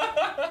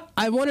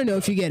 I want to know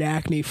if you get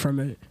acne from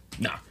it.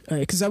 Nah.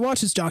 Because I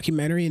watched this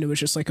documentary and it was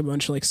just like a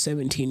bunch of like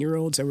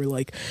 17-year-olds that were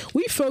like,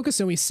 we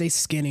focus and we stay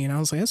skinny. And I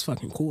was like, that's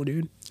fucking cool,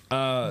 dude.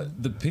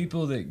 The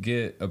people that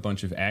get a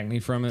bunch of acne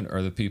from it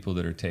are the people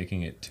that are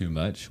taking it too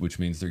much, which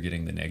means they're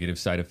getting the negative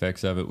side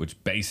effects of it,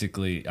 which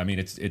basically, I mean,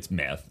 it's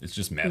meth. It's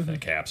just meth in a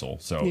capsule.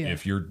 So Yeah.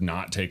 if you're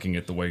not taking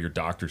it the way your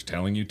doctor's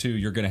telling you to,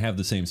 you're going to have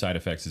the same side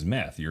effects as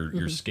meth.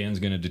 Your skin's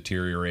going to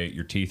deteriorate.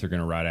 Your teeth are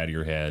going to rot out of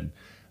your head.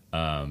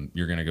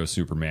 You're going to go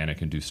super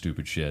manic and do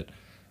stupid shit.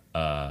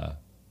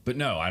 But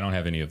no, I don't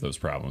have any of those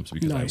problems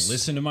because Nice. I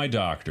listen to my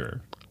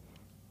doctor.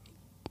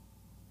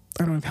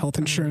 I don't have health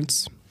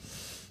insurance.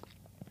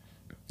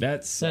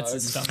 That's That's a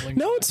stumbling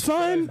No, it's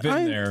fine. I've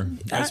been there.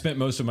 I spent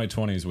most of my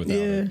 20s without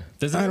Yeah, it.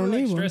 Does it I ever, don't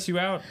like, need one. stress you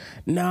out?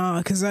 Nah,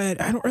 because I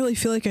don't really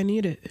feel like I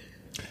need it.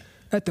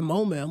 At the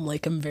moment,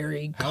 I'm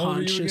very How old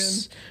are you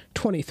conscious.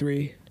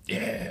 23.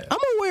 Yeah. I'm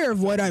aware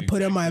of what I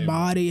put in my Exactly.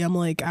 body. I'm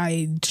like,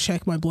 I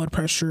check my blood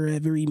pressure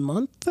every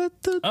month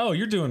at the Oh,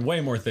 you're doing way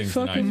more things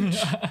than I Fucking-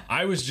 did.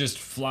 I was just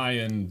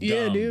flying dumb,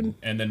 Yeah, dude.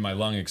 and then my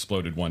lung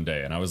exploded one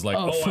day, and I was like,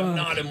 Oh, I'm fuck.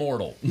 not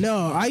immortal.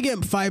 No, I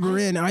get fiber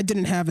in. I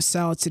didn't have a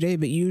salad today,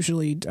 but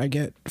usually I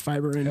get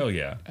fiber in. Hell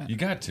yeah. You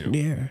got to.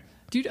 Yeah.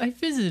 Dude, I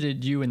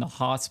visited you in the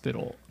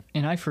hospital,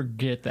 and I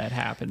forget that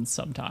happens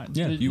sometimes.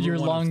 Yeah, you were Your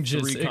one of lung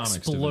just 3 comics to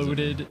visit.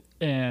 exploded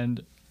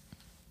and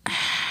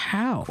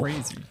How?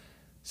 crazy.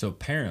 So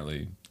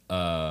apparently,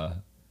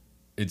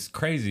 it's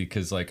crazy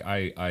because like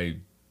I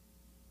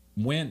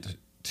went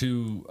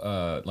to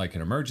like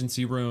an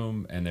emergency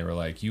room and they were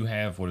like, you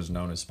have what is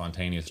known as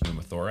spontaneous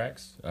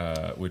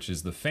pneumothorax, which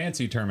is the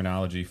fancy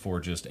terminology for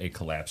just a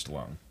collapsed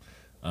lung.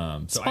 So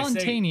I say,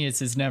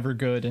 Spontaneous is never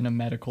good in a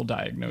medical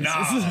diagnosis.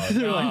 No,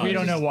 They're no, like, we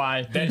don't it's know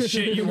why. that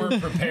shit you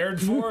weren't prepared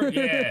for,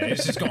 yeah,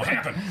 it's just gonna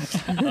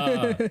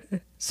happen.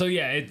 So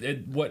yeah,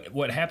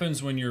 what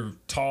happens when you're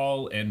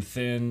tall and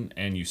thin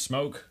and you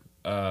smoke,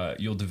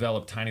 you'll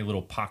develop tiny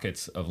little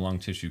pockets of lung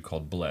tissue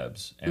called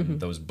blebs,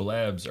 and those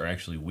blebs are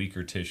actually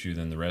weaker tissue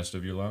than the rest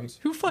of your lungs.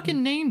 Who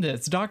fucking named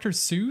this? Dr.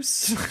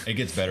 Seuss? It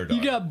gets better, dog.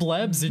 You got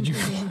blebs in your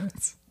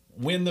lungs.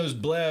 When those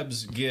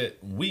blebs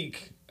get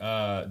weak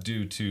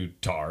due to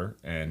tar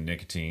and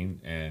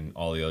nicotine and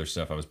all the other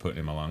stuff I was putting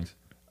in my lungs,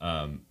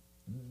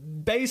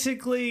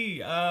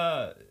 basically,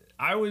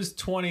 I was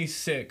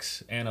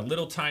 26 and a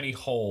little tiny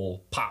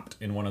hole popped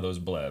in one of those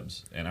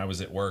blebs, and I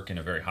was at work in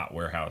a very hot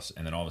warehouse,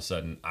 and then all of a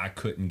sudden I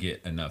couldn't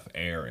get enough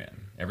air in.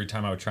 Every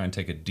time I would try and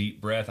take a deep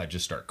breath, I'd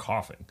just start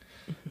coughing,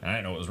 and I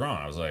didn't know what was wrong.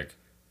 I was like,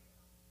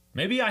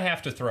 maybe I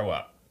have to throw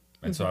up.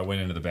 And so I went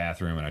into the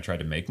bathroom and I tried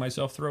to make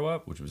myself throw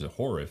up, which was a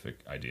horrific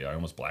idea. I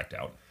almost blacked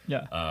out.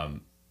 Yeah.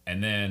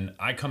 And then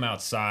I come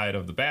outside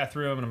of the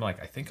bathroom and I'm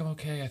like, I think I'm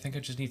okay. I think I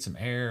just need some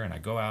air. And I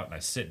go out and I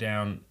sit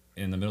down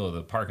in the middle of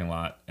the parking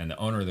lot, and the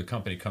owner of the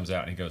company comes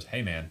out and he goes,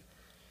 hey man,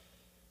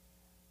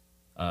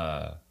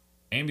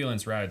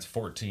 ambulance ride's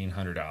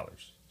 $1,400.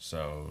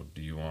 So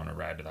do you want to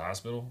ride to the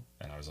hospital?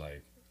 And I was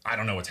like, I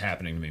don't know what's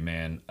happening to me,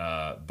 man.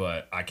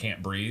 But I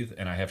can't breathe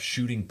and I have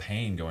shooting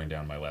pain going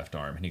down my left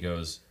arm. And he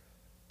goes,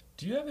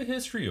 do you have a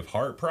history of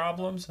heart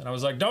problems? And I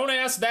was like, don't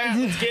ask that.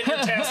 Let's get in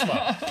your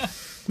Tesla.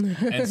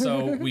 And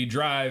so we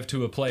drive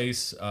to a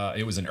place.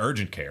 It was an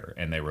urgent care.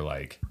 And they were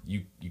like,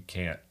 you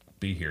can't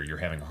be here. You're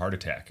having a heart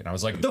attack. And I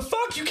was like, the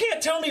fuck? You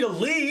can't tell me to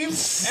leave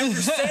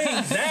after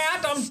saying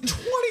that. I'm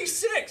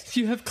 26.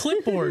 You have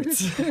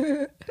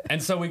clipboards.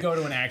 And so we go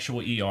to an actual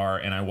ER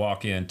and I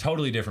walk in.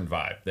 Totally different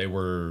vibe. They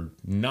were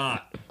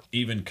not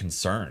even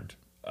concerned.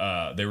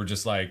 They were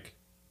just like,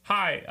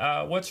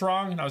 hi, what's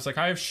wrong? And I was like,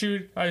 I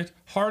have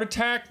heart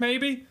attack,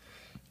 maybe?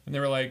 And they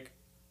were like,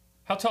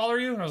 how tall are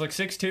you? And I was like,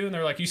 6'2". And they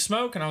were like, you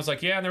smoke? And I was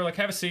like, yeah. And they were like,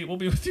 have a seat. We'll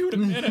be with you in a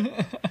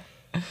minute.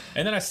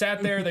 And then I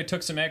sat there. They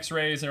took some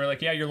x-rays and they were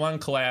like, yeah, your lung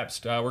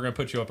collapsed. We're going to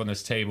put you up on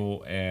this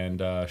table and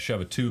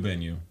shove a tube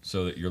in you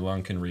so that your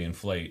lung can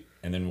reinflate.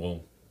 And then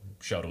we'll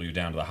shuttle you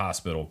down to the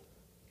hospital.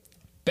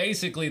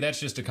 Basically, that's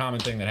just a common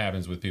thing that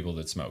happens with people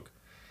that smoke.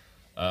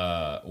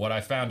 What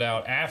I found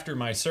out after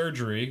my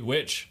surgery,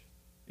 which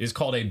is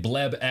called a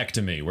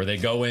blebectomy, where they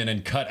go in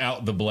and cut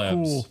out the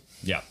blebs. Cool.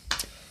 Yeah.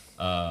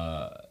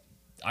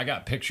 I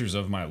got pictures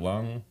of my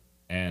lung,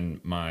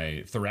 and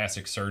my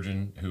thoracic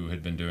surgeon, who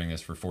had been doing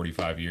this for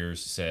 45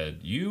 years, said,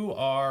 "You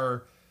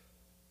are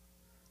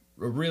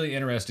a really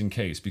interesting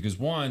case because,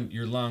 one,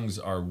 your lungs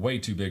are way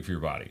too big for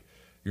your body.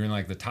 You're in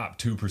like the top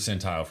 2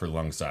 percentile for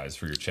lung size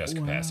for your chest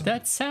capacity."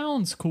 That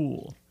sounds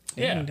cool.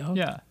 Yeah. Dang, dog.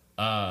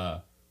 Yeah.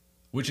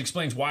 Which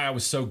explains why I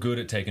was so good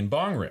at taking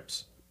bong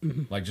rips.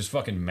 Like, just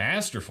fucking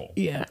masterful.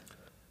 Yeah.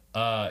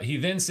 He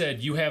then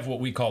said, "You have what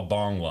we call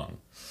bong lung."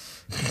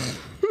 You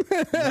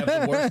have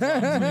the worst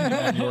lungs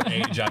on your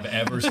age I've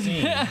ever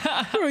seen.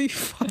 Bro, you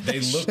fucking They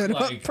look shut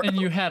up, like... bro. And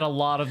you had a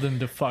lot of them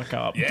to fuck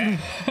up.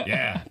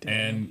 Yeah.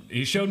 And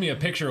he showed me a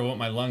picture of what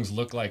my lungs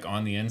look like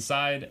on the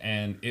inside,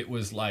 and it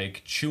was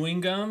like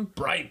chewing gum,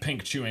 bright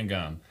pink chewing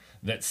gum,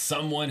 that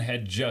someone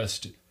had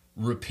just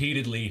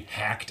repeatedly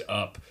hacked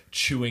up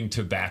chewing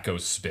tobacco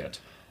spit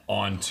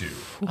onto.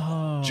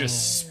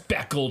 Just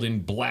speckled in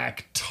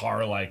black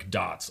tar-like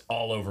dots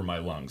all over my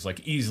lungs, like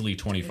easily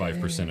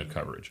 25% of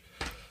coverage.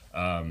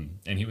 And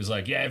he was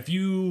like, "Yeah, if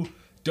you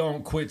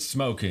don't quit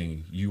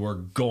smoking,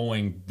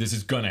 this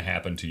is gonna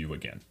happen to you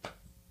again."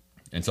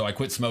 And so I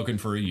quit smoking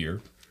for a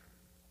year.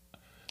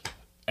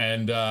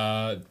 And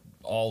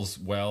all's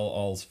well,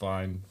 all's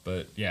fine.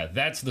 But yeah,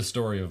 that's the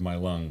story of my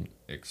lung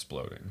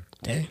exploding.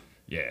 Dang.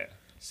 Yeah.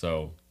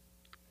 So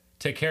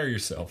take care of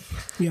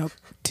yourself. Yep.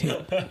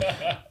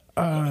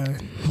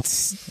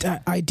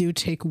 I do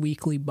take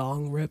weekly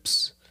bong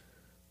rips.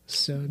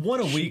 So One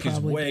a should week is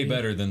probably way be-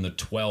 better than the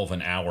 12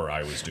 an hour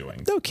I was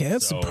doing. Okay,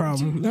 that's So- the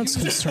problem. That's a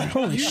concern.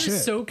 Holy You're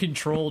shit. so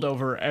controlled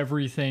over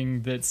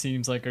everything that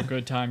seems like a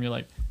good time. You're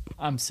like,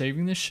 I'm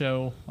saving the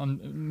show. I'm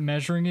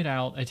measuring it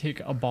out. I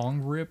take a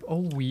bong rip a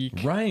week.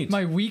 Right.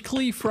 My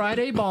weekly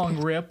Friday bong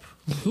rip.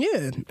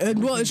 Yeah,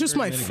 and well, it's just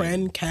my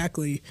friend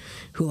Cackley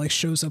who like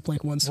shows up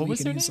like once a What week, was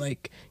and their he's name?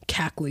 like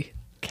Cackley.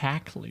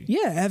 Cackley.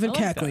 Yeah, Evan I like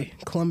Cackley,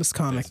 Columbus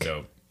comic. That's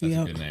dope. That's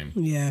Yep. a good name.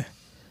 Yeah,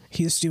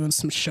 he's doing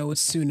some show with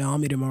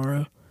Tsunami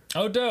tomorrow.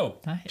 Oh,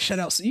 dope. Shout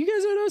out! You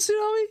guys don't know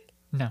Tsunami?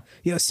 No.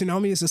 Yeah,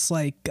 Tsunami is this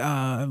like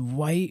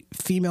white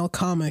female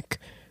comic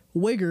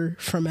wigger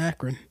from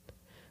Akron.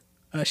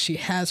 She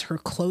has her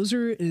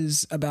closer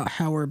is about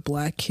how her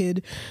black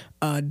kid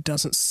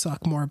doesn't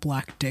suck more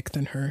black dick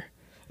than her.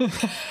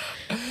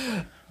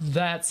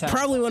 That sounds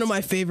Probably one of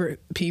my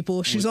favorite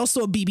people. She's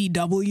also a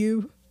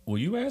BBW. Will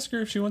you ask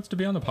her if she wants to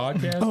be on the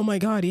podcast? Oh my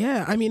god,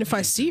 yeah. I mean, if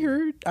I see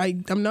her,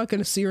 I'm not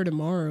gonna see her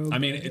tomorrow. I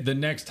mean, the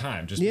next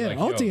time, just Yeah, be like,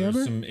 I'll "Yo, DM there's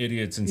her." some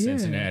idiots in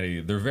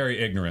Cincinnati. They're very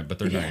ignorant, but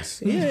they're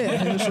nice."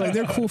 yeah, it's like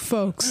they're cool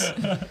folks.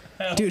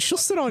 Dude, she'll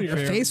sit on your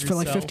Prepare face for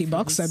like yourself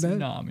 $50, for I the bet.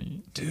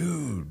 Tsunami.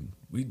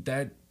 Dude,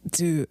 that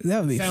Dude,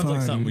 that would be sounds fun.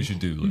 like something we should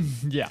do. Luke.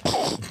 Yeah.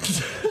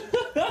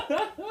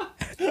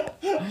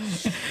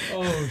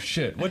 Oh,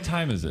 shit. What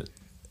time is it?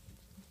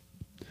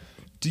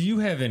 Do you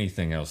have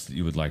anything else that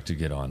you would like to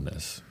get on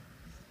this?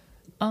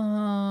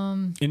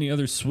 Any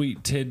other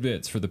sweet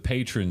tidbits for the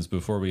patrons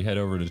before we head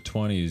over to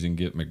 20s and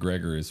get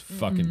McGregor his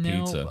fucking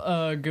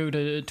pizza? Go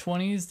to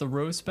 20s, the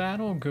roast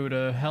battle. Go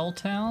to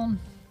Helltown.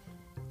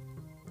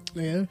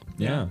 Yeah.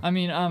 Yeah. I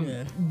mean,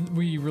 Yeah.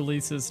 we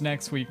release this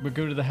next week, but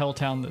go to the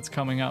Helltown that's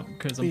coming up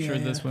because I'm sure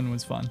Yeah. this one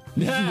was fun.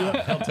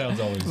 Helltown's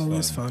always fun.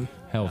 Always fun.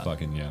 Hell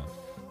fucking yeah.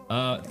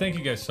 Thank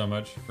you guys so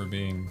much for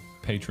being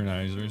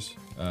patronizers.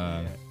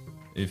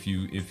 If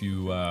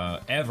you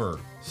ever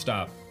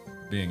stop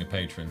being a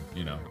patron,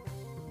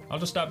 I'll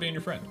just stop being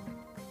your friend.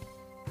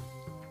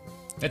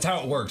 That's how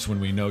it works when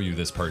we know you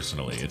this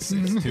personally. It's too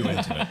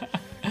intimate.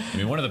 I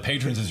mean, one of the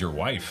patrons is your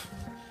wife.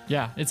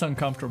 Yeah, it's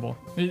uncomfortable.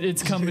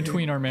 It's come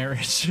between our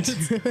marriage.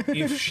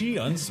 If she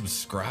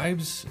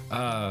unsubscribes,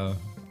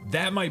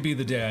 that might be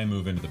the day I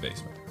move into the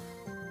basement.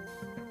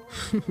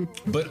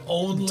 But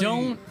only...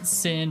 Don't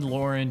send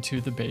Lauren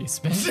to the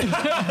basement.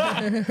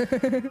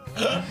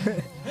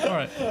 All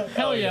right.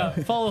 Hell yeah.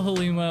 Follow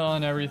Halima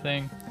on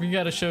everything. We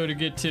got a show to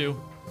get to.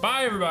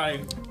 Bye,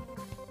 everybody.